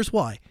 And here's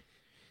why.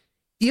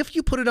 If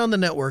you put it on the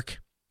network,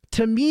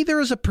 to me, there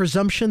is a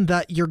presumption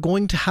that you're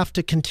going to have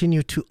to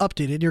continue to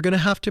update it. You're going to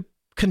have to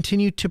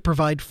continue to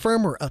provide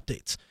firmware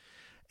updates.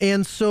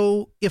 And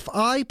so if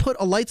I put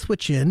a light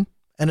switch in,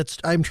 and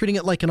I'm treating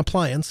it like an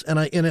appliance, and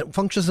it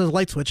functions as a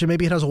light switch, and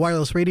maybe it has a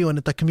wireless radio in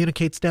it that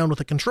communicates down with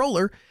a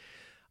controller,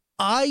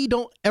 I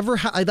don't ever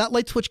that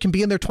light switch can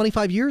be in there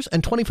 25 years,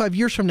 and 25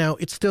 years from now,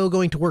 it's still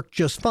going to work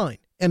just fine.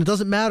 And it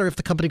doesn't matter if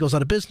the company goes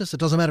out of business. It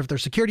doesn't matter if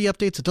there's security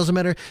updates. It doesn't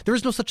matter. There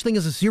is no such thing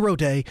as a 0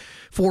 day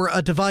for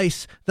a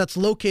device that's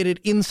located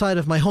inside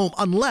of my home,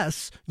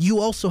 unless you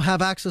also have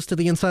access to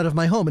the inside of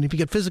my home. And if you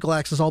get physical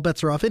access, all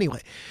bets are off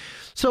anyway.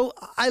 So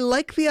I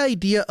like the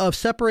idea of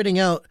separating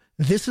out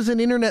this is an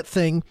internet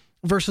thing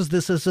versus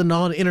this is a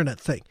non-internet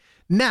thing.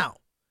 Now,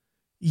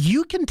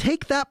 you can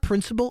take that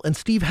principle, and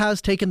Steve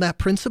has taken that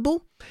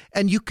principle,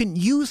 and you can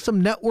use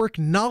some network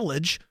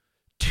knowledge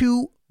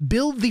to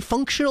build the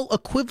functional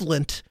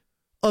equivalent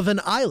of an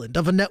island,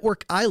 of a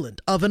network island,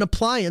 of an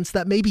appliance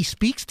that maybe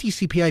speaks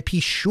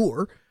TCP/IP,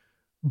 sure,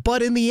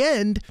 but in the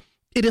end,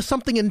 it is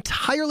something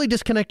entirely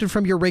disconnected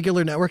from your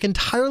regular network,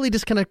 entirely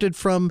disconnected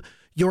from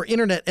your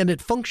internet, and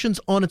it functions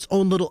on its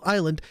own little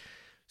island.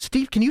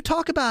 Steve, can you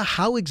talk about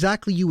how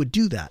exactly you would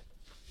do that?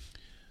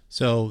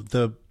 So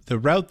the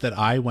route that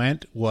I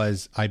went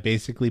was I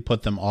basically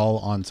put them all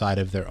on side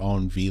of their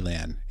own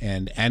VLAN,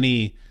 and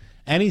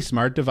any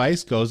smart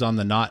device goes on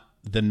the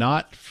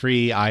not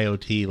free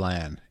IoT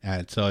LAN.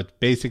 And so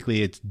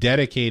it's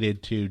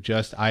dedicated to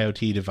just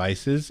IoT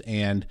devices.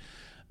 And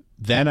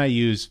then I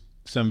use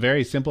some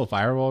very simple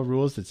firewall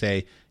rules that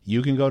say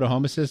you can go to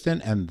Home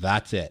Assistant and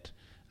that's it.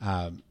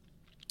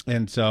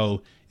 And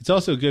so it's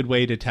also a good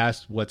way to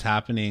test what's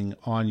happening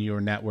on your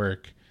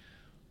network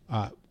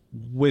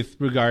with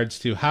regards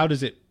to how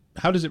does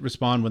it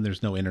respond when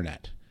there's no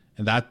internet.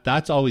 And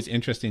that's always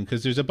interesting,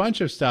 because there's a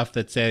bunch of stuff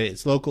that say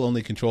it's local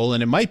only control,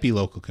 and it might be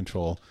local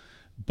control,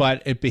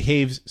 but it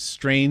behaves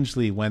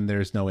strangely when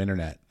there's no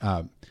internet.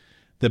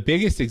 The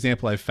biggest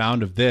example I've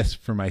found of this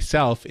for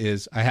myself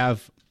is I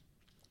have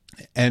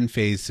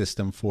Enphase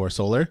system for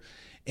solar,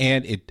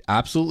 and it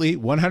absolutely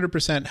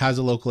 100% has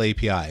a local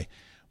API.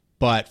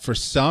 But for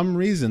some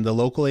reason, the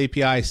local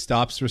API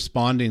stops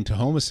responding to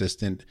Home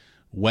Assistant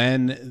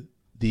when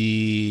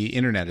the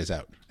internet is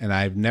out. And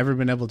I've never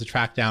been able to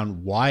track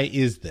down why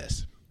is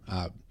this.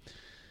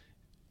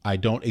 I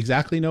don't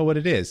exactly know what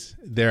it is.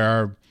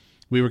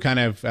 We were kind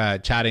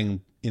of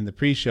chatting in the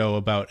pre-show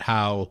about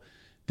how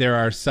there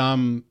are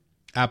some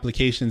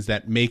applications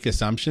that make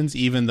assumptions,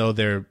 even though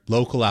they're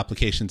local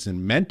applications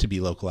and meant to be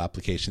local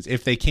applications.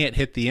 If they can't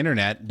hit the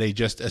internet, they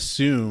just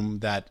assume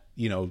that,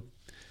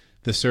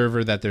 the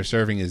server that they're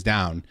serving is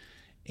down.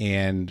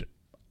 And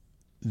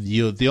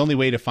the only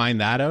way to find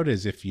that out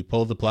is if you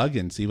pull the plug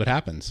and see what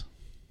happens.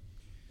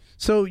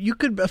 So you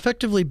could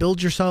effectively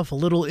build yourself a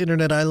little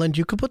internet island.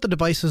 You could put the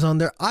devices on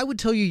there. I would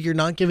tell you you're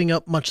not giving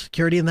up much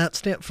security in that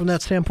from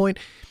that standpoint.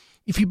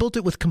 If you built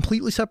it with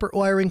completely separate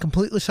wiring,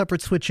 completely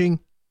separate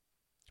switching,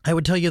 I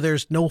would tell you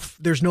there's no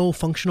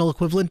functional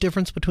equivalent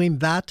difference between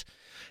that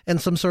and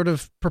some sort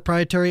of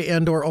proprietary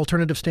and or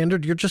alternative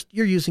standard.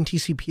 You're using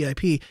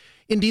TCP/IP.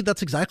 Indeed,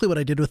 that's exactly what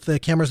I did with the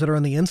cameras that are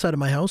on the inside of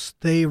my house.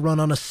 They run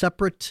on a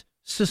separate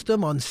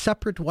system, on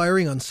separate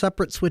wiring, on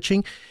separate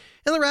switching.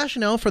 And the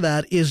rationale for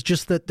that is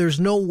just that there's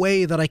no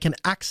way that I can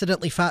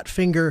accidentally fat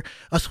finger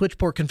a switch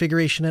port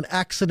configuration and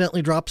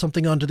accidentally drop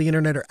something onto the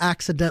internet or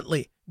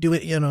accidentally do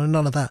it,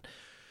 none of that.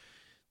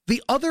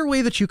 The other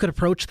way that you could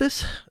approach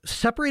this,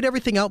 separate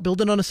everything out,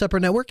 build it on a separate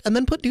network, and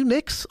then put new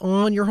NICs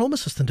on your Home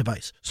Assistant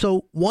device.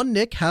 So one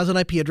NIC has an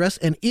IP address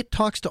and it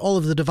talks to all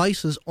of the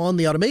devices on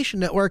the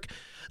automation network.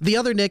 The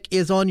other NIC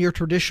is on your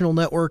traditional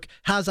network,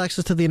 has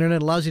access to the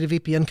internet, allows you to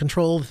VPN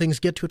control the things,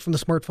 get to it from the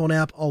smartphone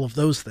app, all of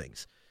those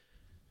things.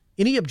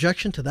 Any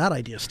objection to that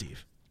idea,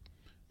 Steve?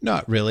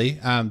 Not really.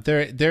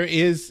 There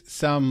is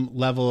some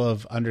level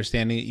of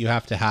understanding that you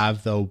have to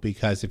have, though,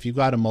 because if you've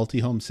got a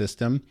multi-home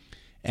system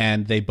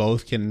and they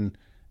both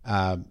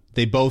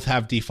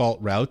have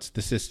default routes,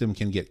 the system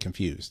can get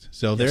confused.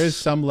 So there is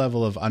some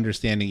level of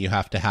understanding you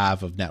have to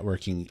have of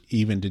networking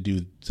even to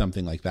do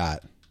something like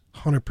that.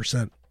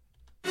 100%.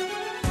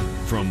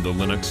 From the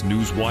Linux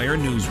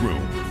Newswire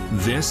newsroom,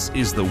 this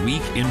is the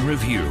Week in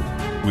Review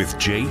with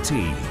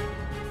JT.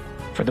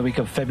 For the week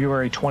of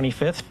February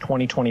 25th,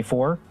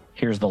 2024,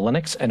 here's the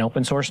Linux and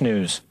open source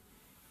news.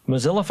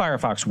 Mozilla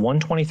Firefox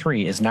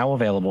 123 is now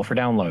available for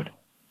download.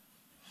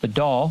 The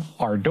DAW,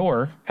 our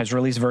door, has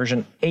released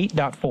version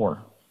 8.4.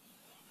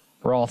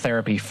 Raw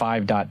Therapy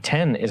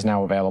 5.10 is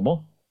now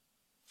available.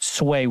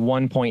 Sway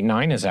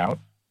 1.9 is out.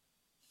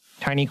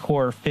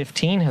 TinyCore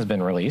 15 has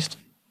been released.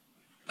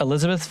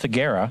 Elizabeth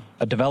Figuera,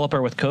 a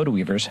developer with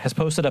CodeWeavers, has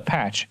posted a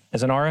patch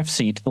as an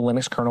RFC to the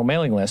Linux kernel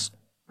mailing list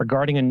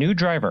regarding a new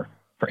driver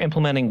for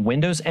implementing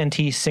Windows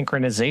NT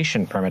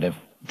synchronization primitive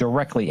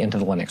directly into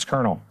the Linux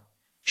kernel.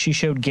 She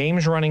showed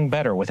games running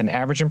better with an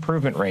average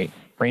improvement rate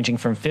ranging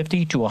from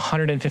 50 to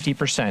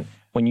 150%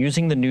 when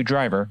using the new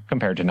driver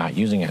compared to not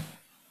using it.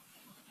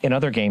 In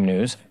other game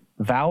news,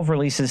 Valve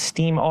releases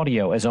Steam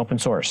Audio as open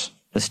source.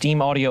 The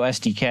Steam Audio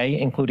SDK,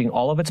 including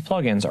all of its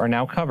plugins, are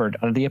now covered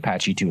under the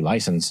Apache 2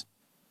 license.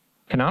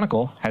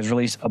 Canonical has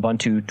released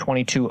Ubuntu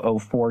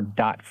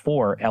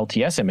 2204.4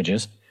 LTS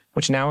images,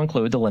 which now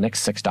include the Linux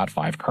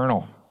 6.5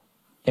 kernel.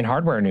 In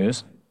hardware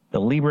news, the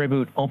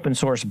LibreBoot open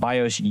source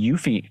BIOS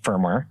UEFI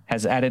firmware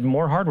has added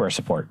more hardware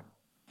support.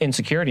 In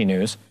security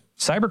news,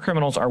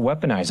 cybercriminals are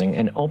weaponizing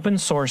an open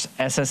source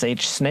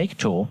SSH snake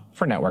tool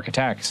for network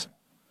attacks.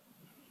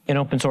 In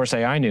open source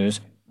AI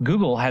news,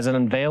 Google has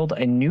unveiled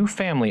a new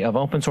family of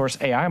open source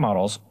AI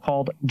models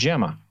called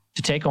Gemma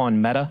to take on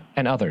Meta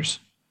and others.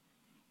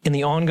 In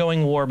the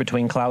ongoing war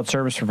between cloud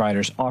service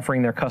providers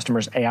offering their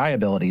customers AI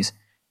abilities,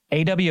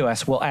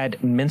 AWS will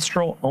add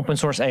Minstrel open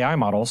source AI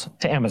models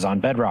to Amazon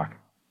Bedrock.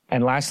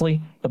 And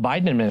lastly, the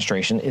Biden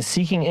administration is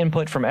seeking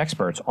input from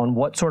experts on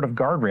what sort of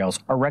guardrails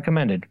are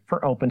recommended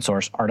for open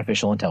source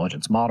artificial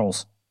intelligence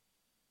models.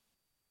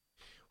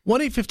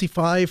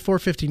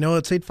 1-855-450-NOAH.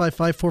 It's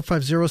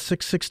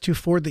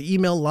 855-450-6624. The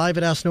email live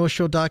at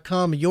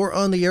AskNoahShow.com. You're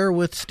on the air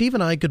with Steve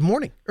and I. Good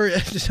morning.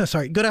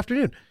 Good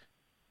afternoon.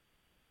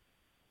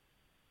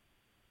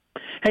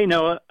 Hey,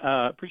 Noah.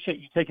 Appreciate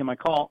you taking my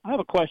call. I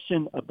have a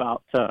question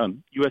about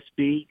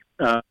USB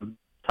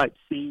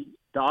Type-C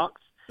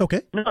docks.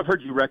 Okay. I know I've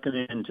heard you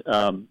recommend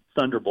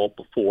Thunderbolt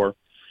before,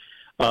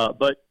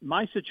 but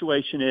my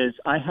situation is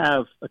I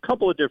have a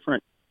couple of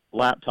different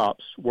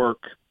laptops,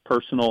 work,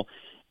 personal,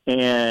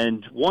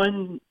 and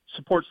one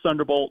supports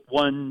Thunderbolt,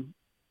 one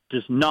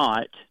does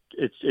not.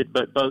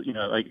 But both,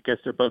 I guess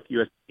they're both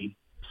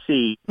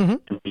USB-C.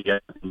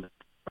 Mm-hmm.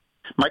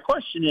 My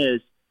question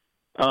is,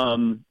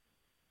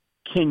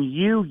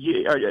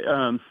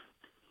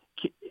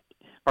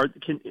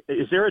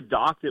 is there a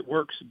dock that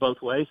works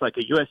both ways, like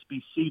a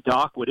USB-C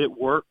dock? Would it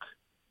work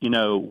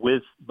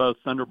with both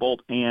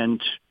Thunderbolt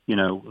and,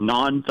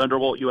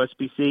 non-Thunderbolt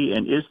USB-C?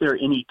 And is there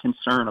any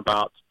concern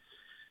about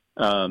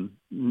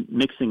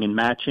mixing and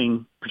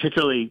matching,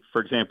 particularly,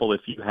 for example,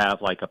 if you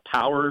have like a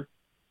power,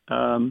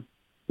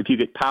 if you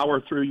get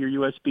power through your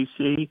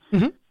USB-C,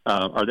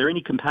 are there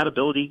any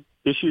compatibility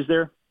issues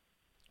there?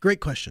 Great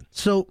question.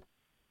 So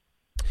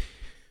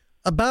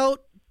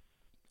about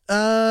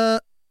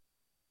 4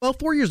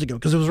 years ago,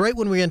 because it was right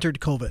when we entered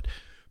COVID.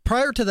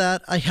 Prior to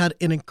that, I had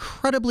an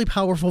incredibly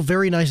powerful,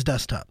 very nice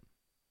desktop.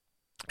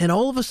 And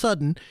all of a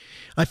sudden,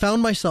 I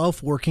found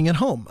myself working at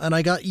home, and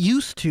I got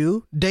used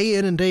to day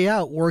in and day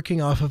out working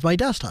off of my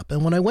desktop.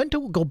 And when I went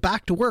to go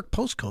back to work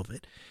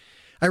post-COVID,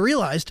 I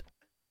realized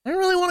I don't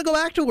really want to go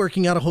back to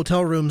working out of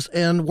hotel rooms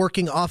and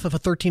working off of a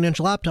 13-inch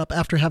laptop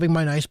after having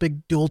my nice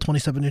big dual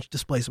 27-inch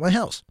displays at my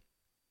house.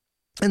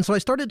 And so I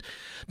started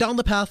down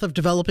the path of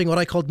developing what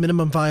I called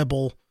minimum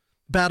viable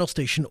battle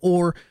station,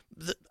 or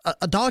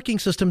a docking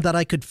system that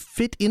I could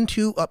fit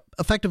into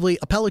effectively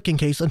a Pelican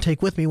case and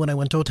take with me when I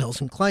went to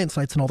hotels and client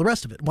sites and all the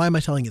rest of it. Why am I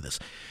telling you this?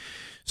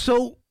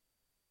 So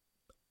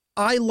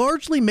I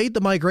largely made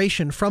the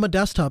migration from a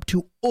desktop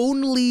to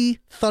only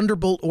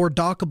Thunderbolt or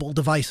dockable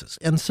devices.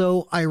 And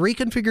so I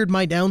reconfigured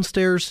my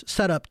downstairs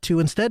setup to,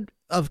 instead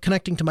of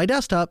connecting to my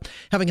desktop,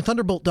 having a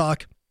Thunderbolt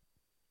dock.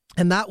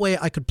 And that way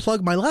I could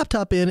plug my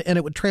laptop in and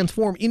it would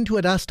transform into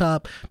a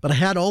desktop, but I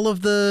had all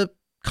of the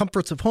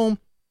comforts of home.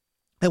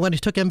 And when I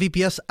took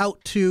MVPS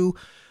out to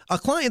a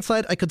client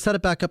side, I could set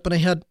it back up and I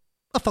had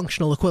a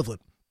functional equivalent.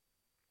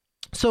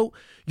 So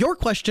your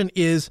question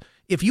is,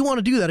 if you want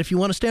to do that, if you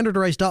want to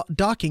standardize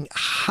docking,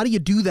 how do you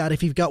do that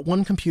if you've got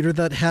one computer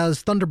that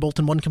has Thunderbolt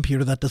and one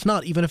computer that does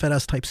not, even if it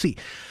has Type-C?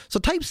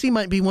 So Type-C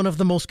might be one of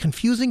the most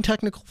confusing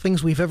technical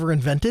things we've ever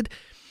invented.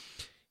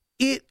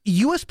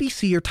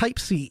 USB-C or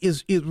Type-C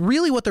is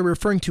really what they're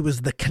referring to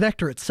as the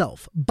connector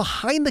itself.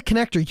 Behind the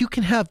connector, you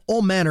can have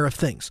all manner of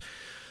things.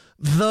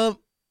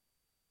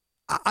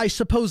 I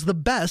suppose the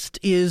best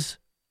is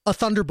a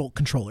Thunderbolt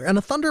controller. And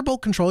a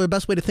Thunderbolt controller, the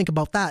best way to think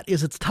about that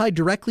is it's tied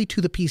directly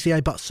to the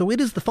PCI bus. So it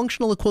is the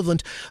functional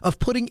equivalent of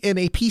putting in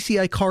a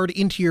PCI card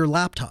into your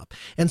laptop.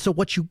 And so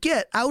what you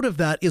get out of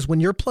that is when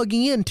you're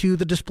plugging into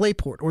the display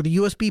port or the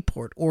USB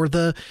port or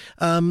the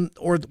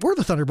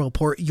Thunderbolt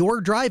port, you're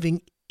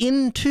driving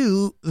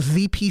into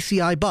the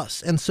PCI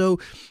bus. And so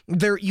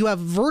there you have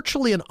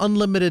virtually an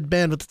unlimited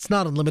bandwidth. It's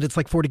not unlimited, it's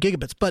like 40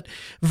 gigabits, but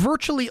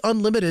virtually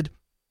unlimited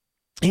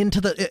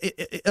into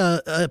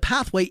the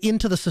pathway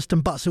into the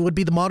system bus. It would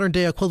be the modern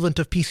day equivalent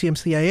of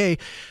PCMCIA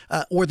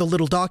or the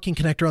little docking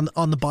connector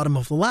on the bottom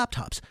of the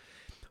laptops.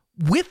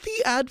 With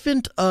the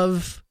advent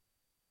of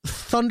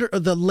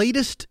the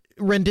latest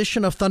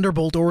rendition of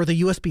Thunderbolt or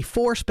the USB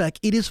 4 spec,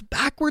 it is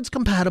backwards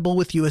compatible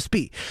with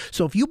USB.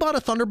 So if you bought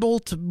a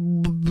Thunderbolt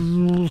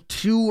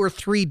 2 or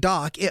 3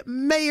 dock, it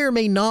may or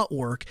may not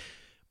work.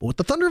 But with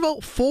the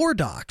Thunderbolt 4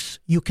 docks,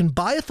 you can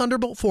buy a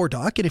Thunderbolt 4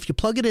 dock, and if you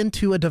plug it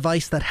into a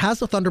device that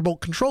has a Thunderbolt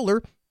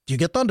controller, you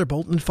get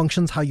Thunderbolt and it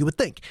functions how you would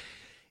think.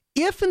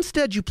 If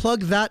instead you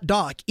plug that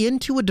dock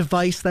into a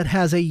device that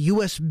has a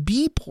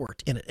USB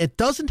port in it, it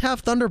doesn't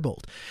have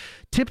Thunderbolt.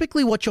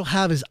 Typically what you'll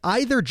have is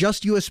either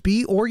just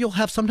USB, or you'll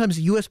have sometimes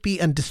a USB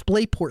and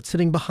display port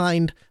sitting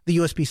behind the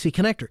USB-C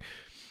connector.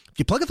 If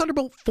you plug a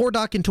Thunderbolt 4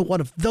 dock into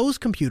one of those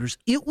computers,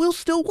 it will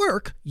still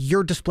work.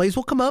 Your displays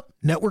will come up,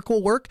 network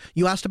will work.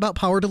 You asked about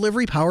power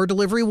delivery. Power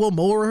delivery will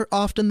more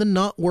often than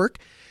not work.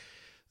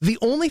 The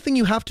only thing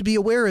you have to be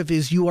aware of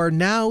is you are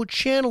now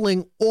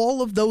channeling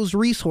all of those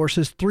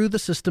resources through the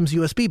system's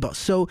USB bus.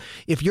 So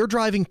if you're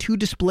driving 2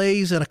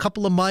 displays and a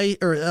couple of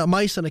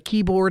mice and a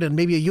keyboard and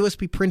maybe a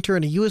USB printer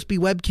and a USB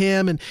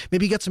webcam and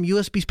maybe you got some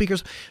USB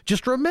speakers,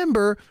 just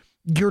remember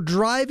you're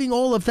driving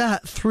all of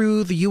that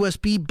through the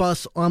USB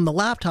bus on the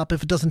laptop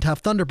if it doesn't have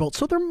Thunderbolt.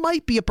 So there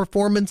might be a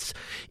performance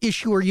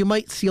issue or you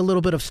might see a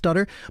little bit of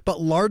stutter,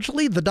 but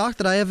largely the dock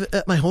that I have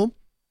at my home,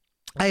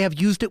 I have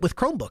used it with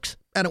Chromebooks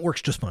and it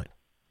works just fine.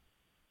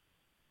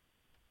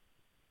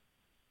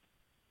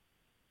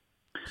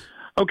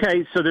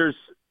 Okay, so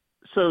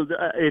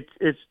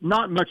it's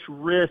not much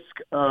risk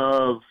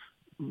of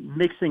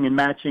mixing and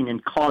matching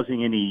and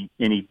causing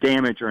any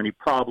damage or any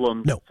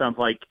problem. No. Sounds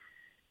like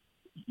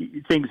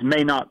things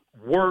may not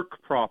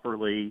work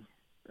properly,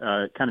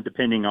 kind of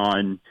depending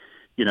on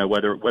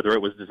whether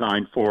it was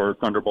designed for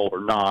Thunderbolt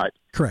or not.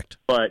 Correct.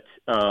 But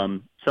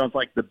sounds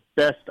like the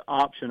best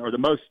option, or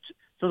sounds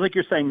like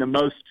you're saying the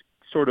most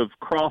sort of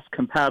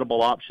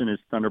cross-compatible option is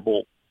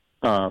Thunderbolt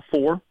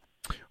 4.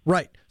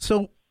 Right.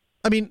 So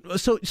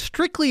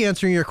strictly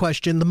answering your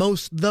question,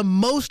 the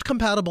most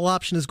compatible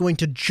option is going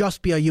to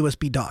just be a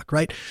USB dock,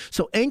 right?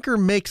 So Anker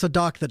makes a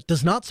dock that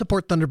does not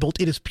support Thunderbolt.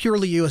 It is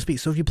purely USB.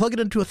 So if you plug it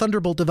into a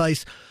Thunderbolt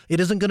device, it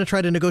isn't going to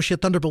try to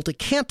negotiate Thunderbolt. It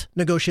can't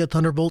negotiate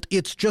Thunderbolt.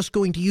 It's just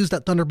going to use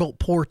that Thunderbolt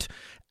port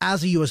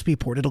as a USB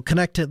port. It'll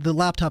connect to the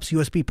laptop's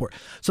USB port.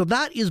 So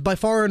that is by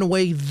far and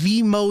away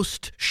the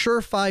most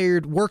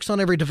surefire, works on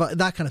every device,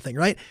 that kind of thing,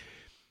 right?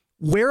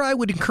 Where I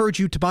would encourage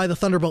you to buy the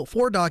Thunderbolt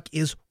 4 dock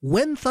is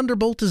when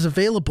Thunderbolt is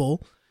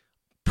available,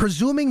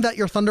 presuming that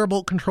your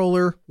Thunderbolt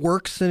controller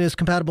works and is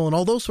compatible and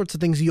all those sorts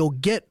of things, you'll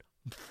get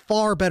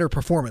far better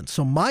performance.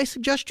 So my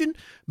suggestion,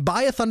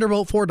 buy a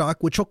Thunderbolt 4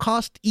 dock, which will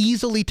cost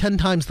easily 10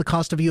 times the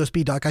cost of a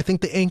USB dock. I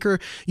think the Anker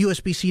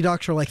USB-C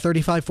docks are like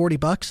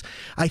 $35-40.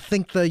 I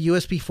think the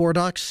USB 4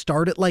 docks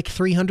start at like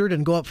 $300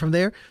 and go up from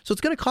there. So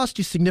it's going to cost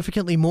you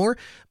significantly more,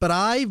 but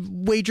I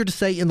wager to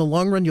say in the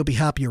long run, you'll be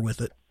happier with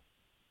it.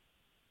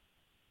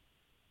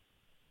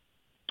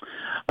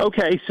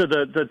 Okay, so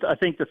I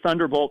think the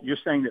Thunderbolt, you're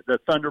saying that the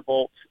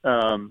Thunderbolt,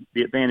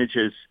 the advantage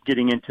is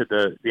getting into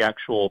the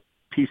actual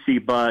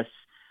PC bus,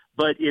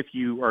 but if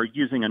you are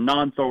using a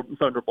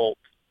non-Thunderbolt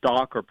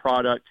dock or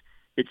product,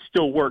 it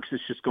still works.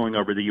 It's just going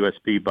over the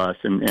USB bus,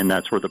 and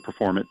that's where the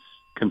performance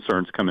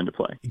concerns come into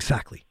play.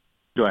 Exactly.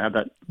 Do I have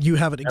that? You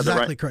have it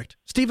exactly right? Correct.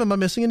 Steve, am I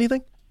missing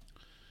anything?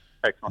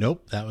 Excellent.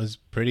 Nope, that was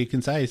pretty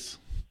concise.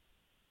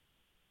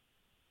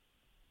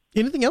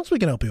 Anything else we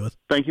can help you with?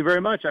 Thank you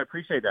very much. I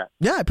appreciate that.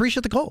 Yeah, I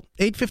appreciate the call.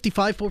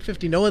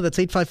 855-450-NOAH. That's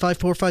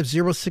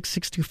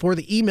 855-450-6624.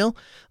 The email,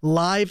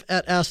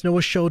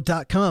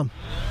 live@asknoahshow.com.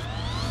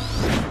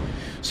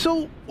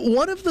 So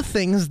one of the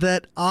things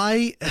that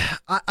I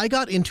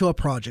got into a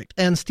project,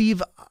 and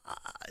Steve,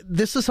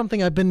 this is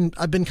something I've been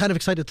kind of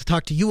excited to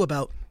talk to you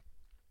about.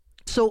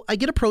 So I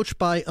get approached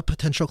by a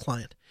potential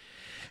client,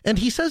 and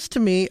he says to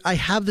me, I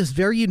have this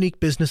very unique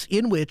business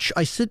in which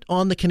I sit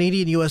on the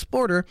Canadian-U.S.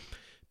 border.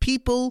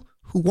 People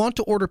who want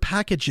to order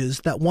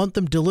packages that want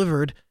them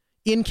delivered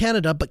in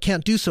Canada but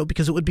can't do so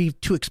because it would be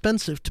too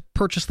expensive to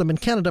purchase them in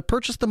Canada,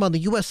 purchase them on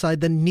the U.S.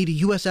 side, then need a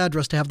U.S.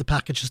 address to have the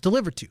packages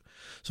delivered to.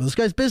 So this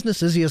guy's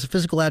business is he has a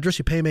physical address,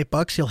 you pay him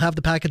 $8, he'll have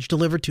the package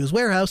delivered to his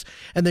warehouse,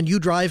 and then you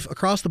drive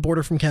across the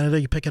border from Canada,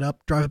 you pick it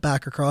up, drive it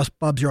back across,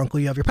 Bob's your uncle,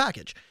 you have your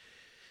package.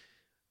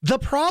 The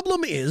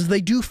problem is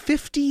they do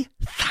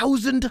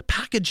 50,000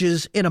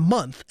 packages in a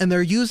month, and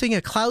they're using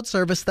a cloud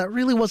service that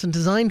really wasn't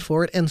designed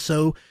for it, and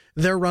so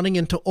they're running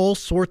into all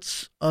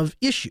sorts of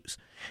issues.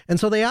 And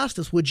so they asked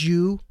us, would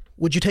you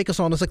take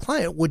us on as a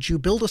client? Would you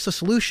build us a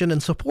solution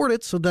and support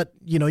it so that,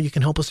 you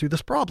can help us through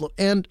this problem?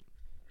 And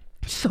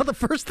so the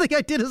first thing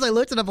I did is I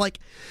looked and I'm like,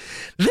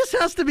 this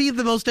has to be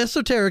the most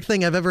esoteric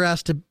thing I've ever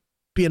asked to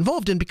be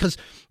involved in, because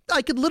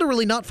I could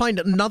literally not find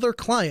another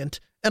client,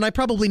 and I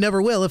probably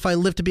never will if I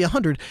live to be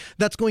 100,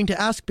 that's going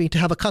to ask me to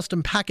have a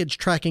custom package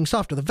tracking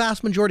software. The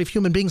vast majority of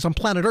human beings on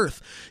planet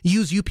Earth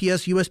use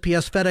UPS,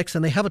 USPS, FedEx,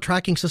 and they have a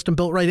tracking system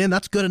built right in.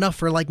 That's good enough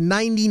for like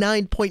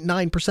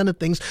 99.9% of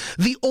things.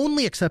 The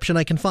only exception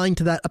I can find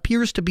to that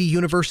appears to be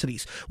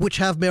universities, which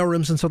have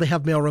mailrooms, and so they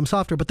have mailroom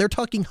software, but they're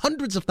talking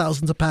hundreds of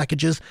thousands of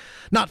packages,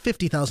 not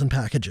 50,000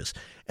 packages.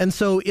 And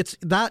so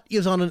that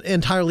is on an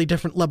entirely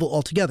different level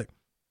altogether.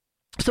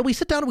 So we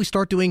sit down and we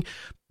start doing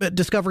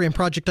discovery and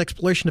project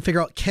exploration to figure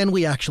out, can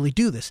we actually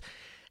do this?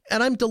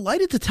 And I'm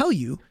delighted to tell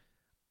you,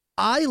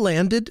 we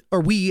landed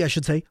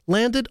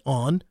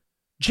on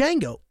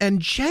Django. And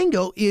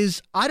Django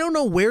is, I don't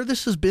know where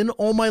this has been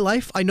all my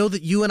life. I know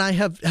that you and I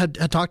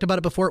had talked about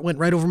it before. It went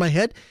right over my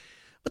head.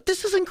 But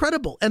this is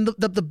incredible. And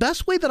the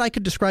best way that I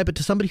could describe it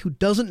to somebody who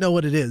doesn't know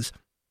what it is,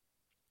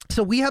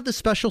 so we have this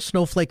special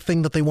snowflake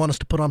thing that they want us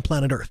to put on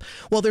planet Earth.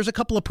 Well, there's a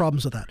couple of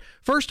problems with that.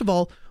 First of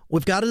all,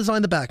 we've got to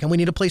design the back, and we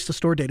need a place to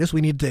store data, so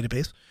we need a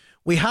database.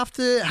 We have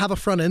to have a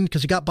front end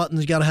because you got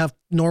buttons. You got to have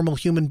normal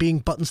human being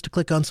buttons to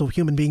click on so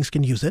human beings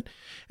can use it.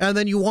 And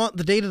then you want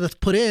the data that's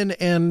put in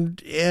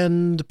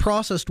and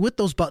processed with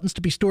those buttons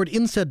to be stored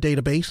in said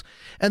database.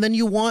 And then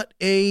you want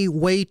a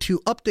way to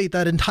update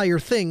that entire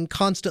thing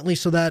constantly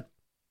so that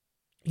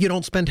you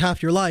don't spend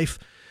half your life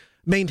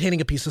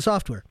maintaining a piece of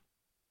software.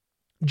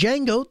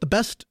 Django, the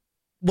best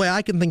way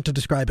I can think to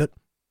describe it,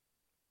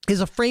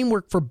 is a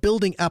framework for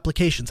building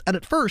applications. And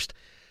at first,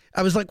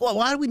 I was like, well,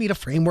 why do we need a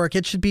framework?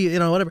 It should be,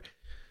 whatever.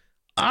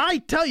 I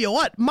tell you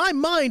what, my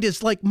mind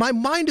is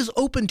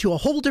open to a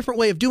whole different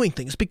way of doing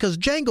things, because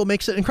Django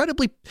makes it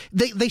incredibly,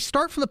 they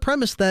start from the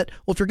premise that,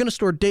 well, if you're going to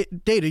store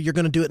data, you're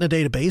going to do it in a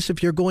database.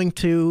 If you're going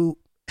to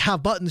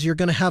have buttons, you're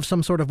going to have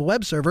some sort of a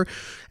web server.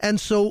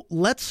 And so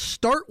let's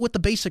start with the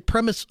basic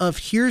premise of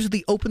here's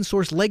the open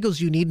source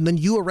Legos you need, and then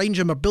you arrange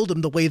them or build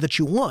them the way that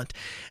you want.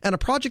 And a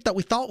project that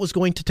we thought was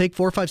going to take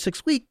 4, 5,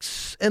 6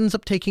 weeks ends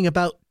up taking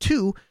about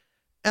 2.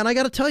 And I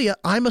got to tell you,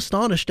 I'm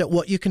astonished at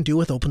what you can do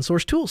with open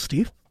source tools,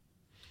 Steve.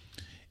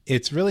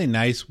 It's really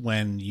nice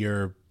when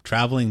you're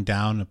traveling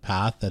down a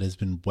path that has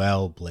been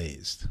well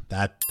blazed.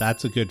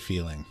 That's a good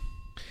feeling.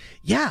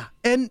 Yeah.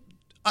 And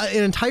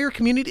an entire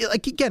community,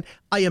 like, again,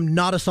 I am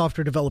not a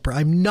software developer.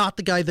 I'm not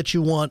the guy that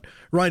you want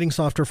writing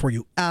software for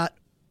you at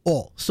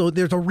all. So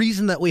there's a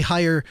reason that we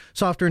hire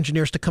software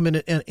engineers to come in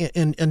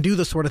and do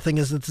this sort of thing,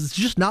 is it's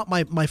just not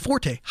my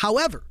forte.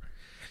 However,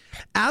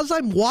 as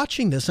I'm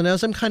watching this and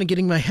as I'm kind of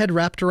getting my head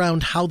wrapped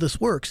around how this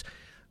works,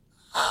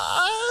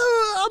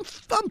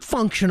 I'm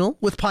functional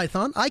with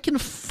Python. I can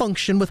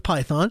function with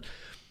Python.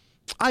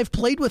 I've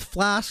played with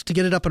Flask to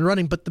get it up and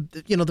running, but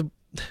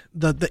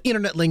the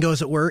internet lingo,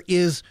 as it were,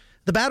 is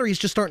The batteries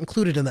just aren't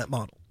included in that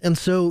model. And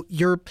so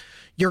it's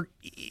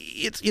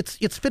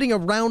fitting a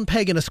round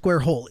peg in a square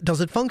hole. Does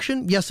it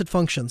function? Yes, it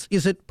functions.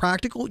 Is it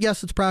practical?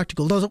 Yes, it's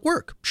practical. Does it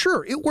work?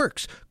 Sure, it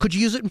works. Could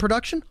you use it in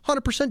production?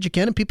 100% you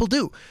can, and people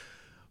do.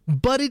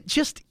 But it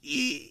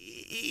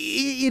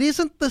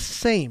isn't the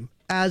same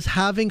as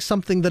having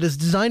something that is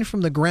designed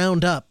from the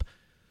ground up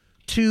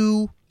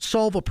to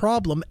solve a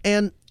problem.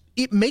 And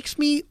it makes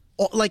me,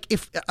 like,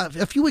 if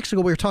a few weeks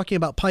ago we were talking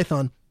about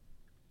Python,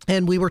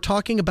 and we were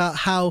talking about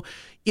how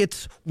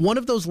it's one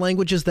of those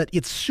languages that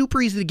it's super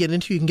easy to get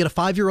into. You can get a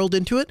 5-year-old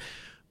into it,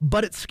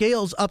 but it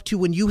scales up to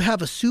when you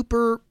have a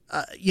super,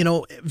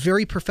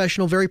 very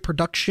professional, very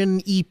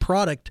production-y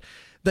product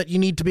that you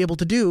need to be able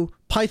to do.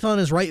 Python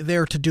is right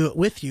there to do it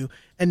with you.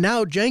 And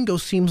now Django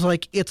seems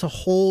like it's a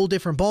whole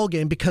different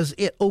ballgame because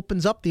it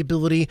opens up the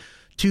ability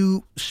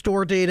to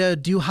store data,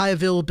 do high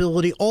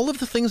availability, all of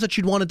the things that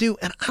you'd want to do.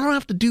 And I don't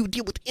have to deal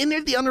with any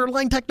of the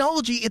underlying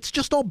technology. It's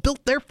just all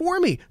built there for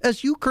me.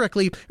 As you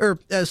correctly, or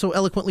so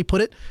eloquently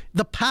put it,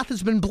 the path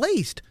has been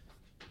blazed.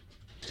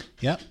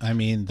 Yeah, I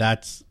mean,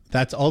 that's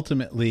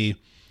ultimately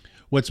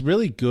what's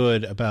really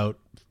good about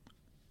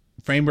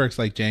frameworks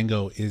like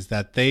Django is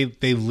that they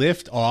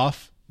lift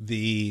off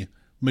the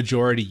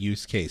majority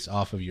use case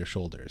off of your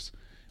shoulders.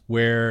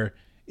 Where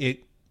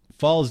it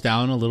falls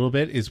down a little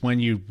bit is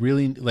when you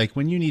really, like,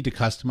 when you need to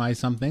customize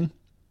something,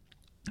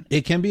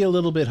 it can be a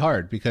little bit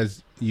hard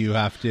because you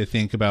have to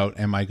think about,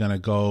 am I going to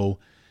go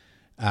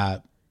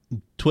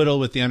twiddle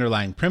with the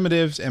underlying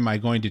primitives? Am I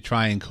going to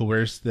try and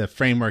coerce the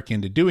framework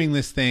into doing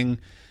this thing?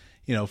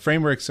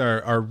 Frameworks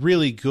are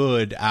really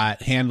good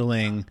at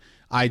handling,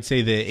 I'd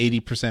say, the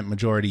 80%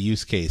 majority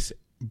use case.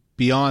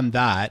 Beyond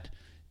that,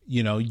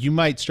 you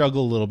might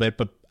struggle a little bit,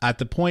 but at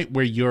the point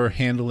where you're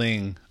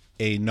handling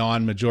a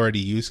non-majority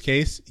use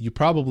case, you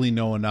probably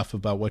know enough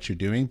about what you're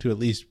doing to at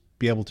least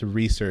be able to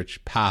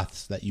research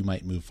paths that you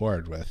might move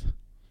forward with.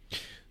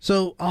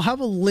 So I'll have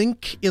a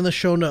link in the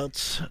show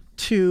notes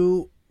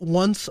to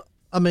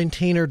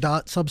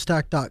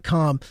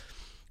onceamaintainer.substack.com.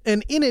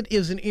 And in it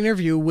is an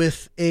interview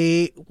with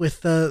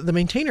the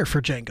maintainer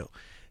for Django.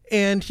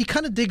 And he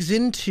kind of digs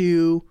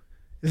into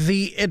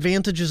the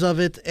advantages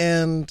of it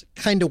and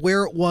kind of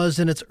where it was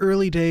in its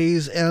early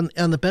days and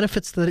the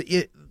benefits that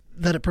it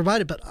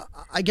provided. But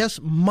I guess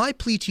my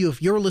plea to you, if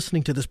you're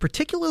listening to this,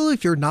 particularly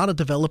if you're not a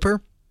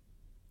developer,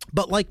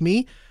 but like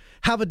me,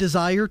 have a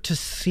desire to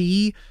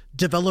see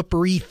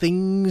developer-y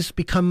things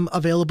become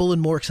available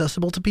and more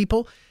accessible to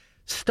people,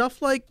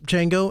 stuff like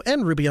Django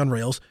and Ruby on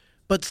Rails,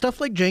 but stuff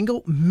like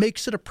Django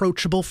makes it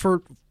approachable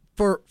for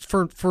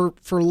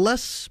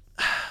less,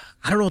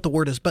 I don't know what the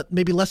word is, but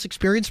maybe less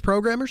experienced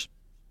programmers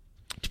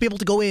to be able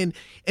to go in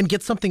and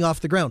get something off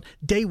the ground.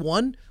 Day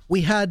one,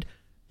 we had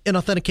an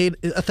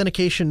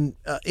authentication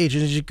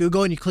agent. You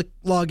go and you click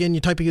log in, you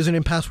type a username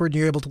and password, and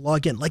you're able to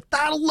log in. Like,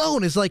 that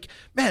alone is like,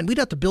 man, we'd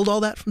have to build all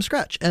that from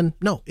scratch. And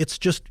no, it's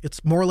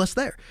more or less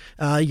there.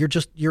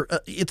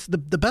 It's the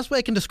best way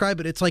I can describe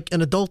it. It's like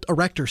an adult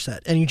erector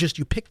set, and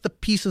you pick the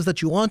pieces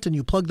that you want and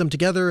you plug them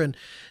together and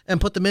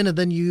put them in, and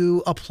then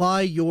you apply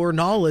your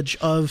knowledge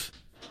of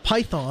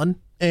Python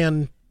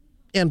and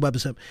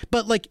WebAssembly.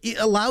 But like, it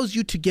allows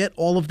you to get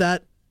all of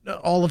that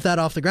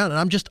off the ground, and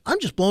I'm just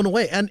blown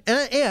away. And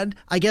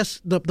I guess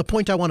the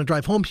point I want to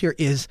drive home here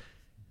is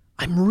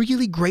I'm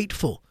really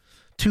grateful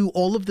to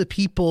all of the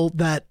people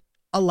that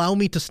allow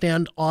me to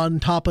stand on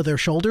top of their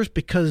shoulders,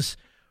 because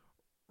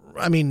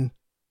I mean,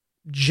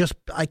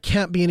 I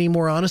can't be any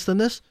more honest than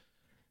this.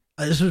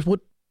 This is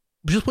what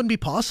just wouldn't be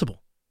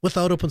possible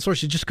without open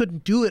source. You just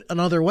couldn't do it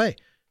another way.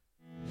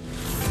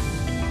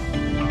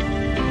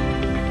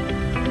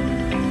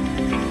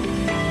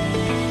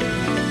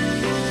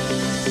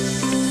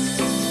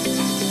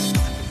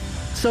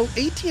 So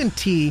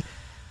AT&T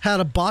had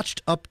a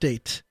botched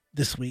update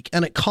this week,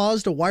 and it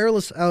caused a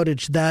wireless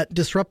outage that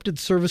disrupted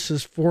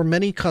services for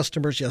many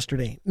customers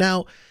yesterday.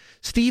 Now,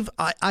 Steve,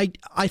 I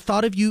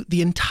thought of you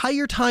the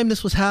entire time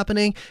this was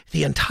happening,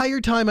 the entire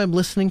time I'm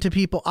listening to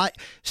people.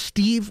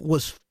 Steve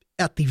was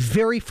at the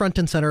very front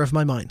and center of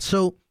my mind.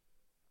 So,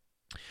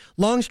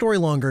 long story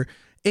longer,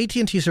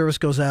 AT&T service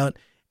goes out,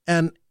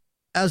 and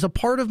as a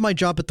part of my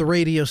job at the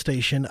radio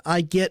station,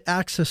 I get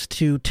access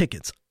to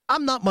tickets.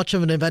 I'm not much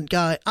of an event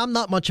guy. I'm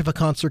not much of a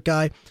concert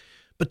guy,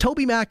 but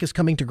Toby Mac is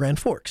coming to Grand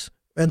Forks.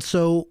 And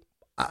so,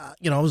 I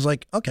was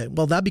like, okay,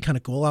 well, that'd be kind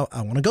of cool.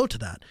 I want to go to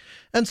that.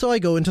 And so I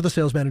go into the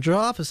sales manager's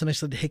office and I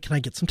said, hey, can I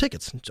get some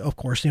tickets? And of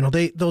course,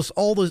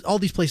 all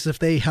these places, if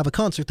they have a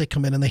concert, they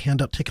come in and they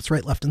hand out tickets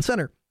right, left, and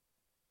center.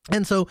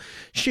 And so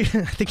I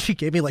think she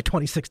gave me like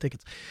 26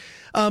 tickets.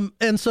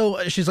 And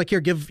so she's like,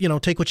 here,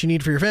 take what you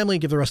need for your family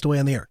and give the rest away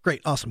on the air.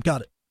 Great. Awesome.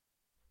 Got it.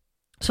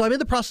 So I'm in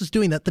the process of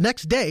doing that. The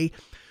next day,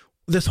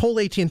 this whole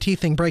AT&T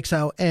thing breaks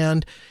out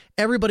and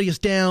everybody is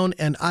down,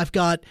 and I've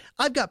got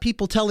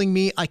people telling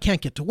me I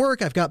can't get to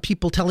work. I've got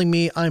people telling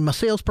me I'm a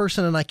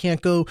salesperson and I can't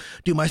go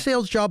do my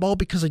sales job, all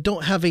because I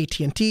don't have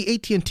AT&T.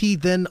 AT&T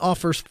then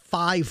offers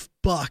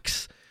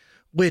 $5,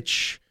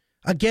 which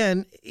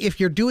Again, if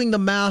you're doing the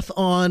math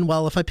on,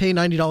 well, if I pay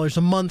 $90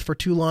 a month for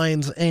 2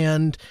 lines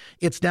and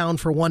it's down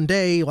for 1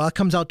 day, well, it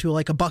comes out to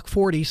like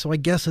 $1.40. So I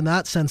guess in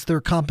that sense,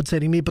 they're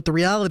compensating me. But the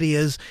reality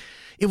is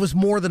it was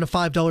more than a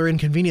 $5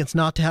 inconvenience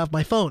not to have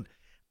my phone.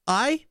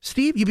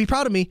 Steve, you'd be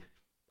proud of me.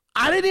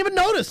 I didn't even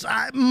notice.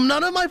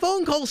 None of my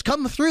phone calls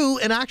come through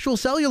an actual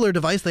cellular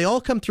device. They all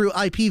come through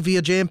IP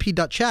via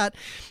jmp.chat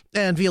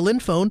and via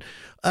Linphone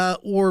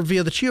or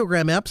via the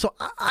Chiogram app. So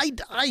I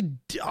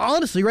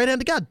honestly, right hand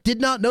to God, did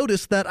not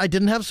notice that I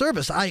didn't have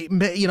service. I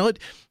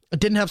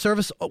didn't have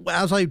service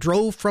as I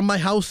drove from my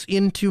house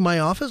into my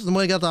office. And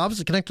when I got to the office,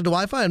 it connected to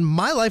Wi-Fi, and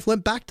my life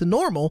went back to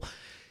normal.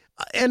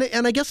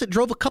 And I guess it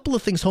drove a couple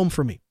of things home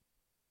for me.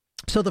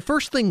 So the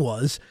first thing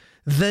was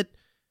that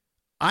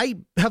I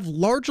have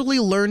largely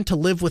learned to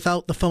live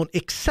without the phone,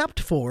 except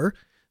for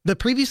the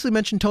previously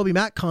mentioned Toby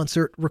Mac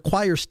concert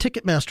requires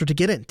Ticketmaster to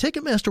get in.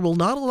 Ticketmaster will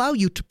not allow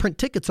you to print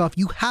tickets off.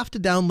 You have to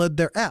download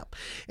their app.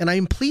 And I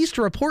am pleased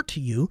to report to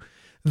you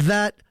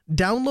that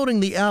downloading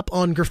the app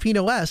on Graphene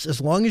OS,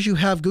 as long as you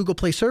have Google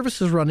Play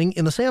services running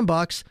in the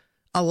sandbox,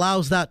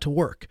 allows that to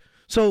work.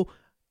 So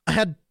I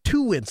had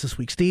 2 wins this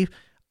week, Steve.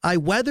 I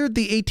weathered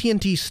the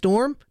AT&T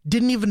storm,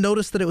 didn't even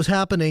notice that it was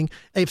happening.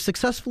 I've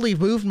successfully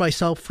moved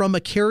myself from a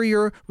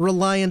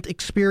carrier-reliant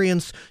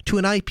experience to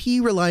an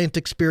IP-reliant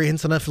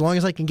experience, and as long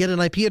as I can get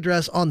an IP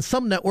address on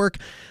some network,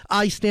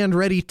 I stand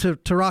ready to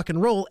rock and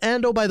roll.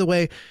 And, oh, by the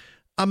way,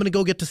 I'm going to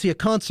go get to see a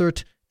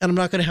concert, and I'm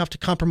not going to have to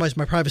compromise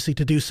my privacy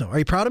to do so. Are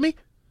you proud of me?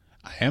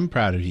 I am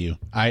proud of you.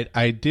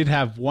 I did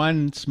have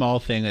one small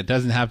thing that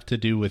doesn't have to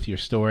do with your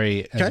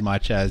story as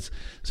much as,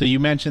 so you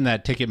mentioned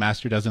that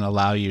Ticketmaster doesn't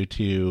allow you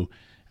to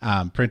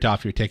print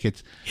off your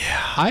tickets.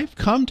 Yeah. I've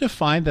come to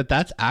find that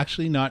that's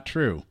actually not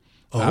true.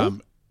 Oh.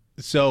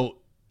 So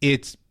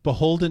it's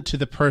beholden to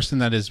the person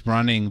that is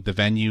running the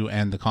venue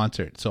and the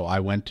concert. So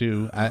I went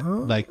to,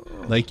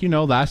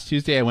 last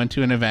Tuesday, I went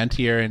to an event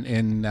here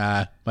in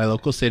my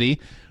local city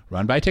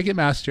run by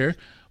Ticketmaster,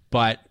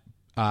 but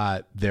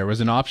there was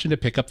an option to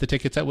pick up the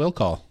tickets at will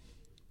call.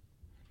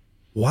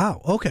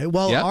 Wow. Okay.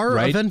 Well, our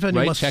event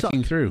venue must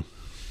checking suck. Through.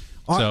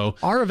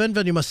 Our event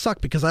venue must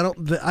suck because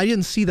I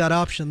didn't see that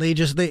option.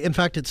 In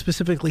fact, it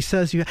specifically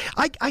says you.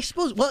 I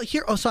suppose. Well,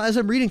 here. So as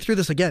I'm reading through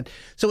this again,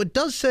 so it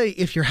does say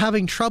if you're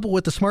having trouble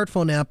with the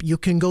smartphone app, you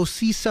can go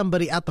see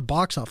somebody at the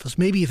box office.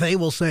 Maybe they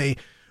will say,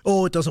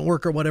 "Oh, it doesn't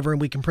work" or whatever,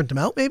 and we can print them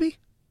out. Maybe.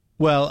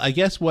 Well, I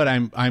guess what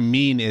I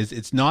mean is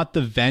it's not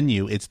the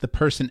venue; it's the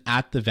person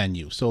at the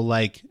venue. So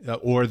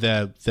or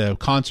the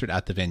concert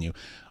at the venue.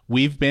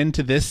 We've been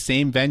to this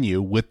same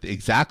venue with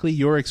exactly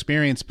your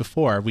experience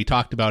before. We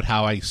talked about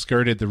how I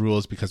skirted the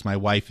rules because my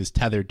wife is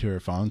tethered to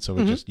her phone, so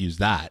we just use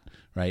that,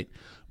 right?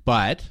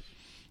 But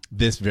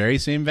this very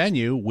same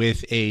venue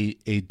with a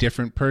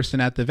different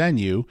person at the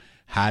venue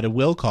had a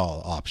will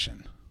call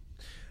option.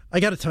 I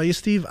got to tell you,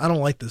 Steve, I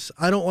don't like this.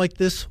 I don't like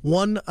this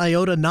one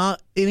iota,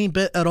 not any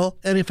bit at all.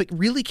 And if it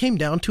really came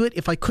down to it,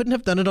 if I couldn't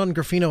have done it on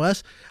Graphene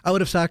OS, I would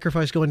have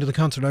sacrificed going to the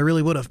concert. I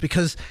really would have,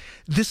 because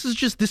this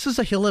is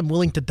a hill I'm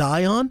willing to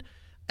die on,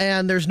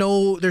 and there's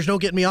no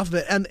getting me off of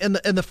it. And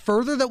the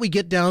further that we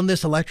get down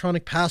this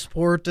electronic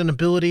passport and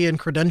ability and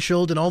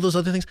credentialed and all those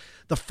other things,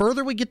 the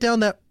further we get down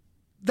that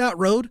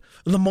road,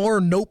 the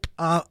more nope,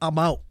 I'm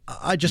out.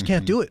 I just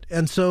can't do it.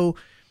 And so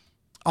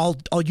I'll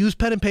use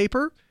pen and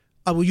paper.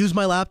 I will use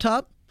my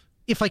laptop.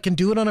 If I can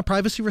do it on a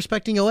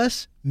privacy-respecting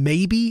OS,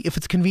 maybe. If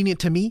it's convenient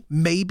to me,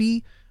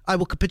 maybe I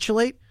will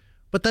capitulate.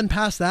 But then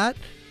past that,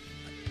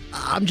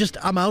 I'm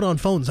out on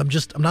phones. I'm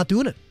not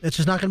doing it. It's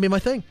just not going to be my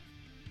thing.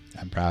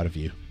 I'm proud of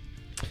you.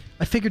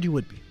 I figured you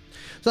would be.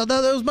 So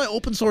that was my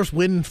open source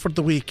win for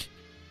the week.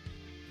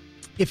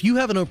 If you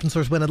have an open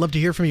source win, I'd love to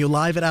hear from you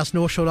live at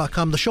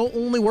AskNoahShow.com. The show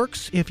only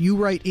works if you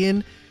write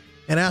in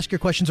and ask your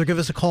questions or give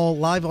us a call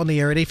live on the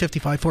air at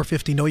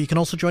 855-450-NOAH. You can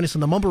also join us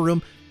in the Mumble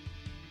Room,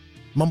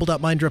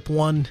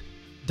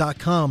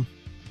 mumble.minddrip1.com.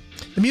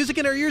 The music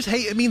in our ears,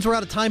 hey, it means we're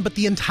out of time, but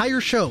the entire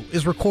show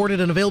is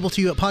recorded and available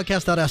to you at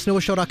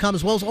podcast.asknoahshow.com,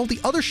 as well as all the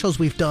other shows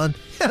we've done,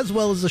 as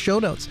well as the show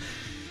notes.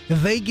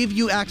 They give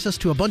you access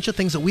to a bunch of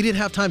things that we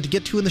didn't have time to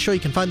get to in the show. You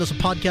can find those at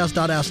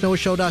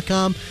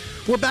podcast.asknoahshow.com.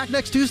 We're back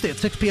next Tuesday at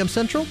 6 p.m.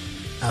 Central.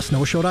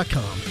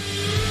 AskNoahShow.com.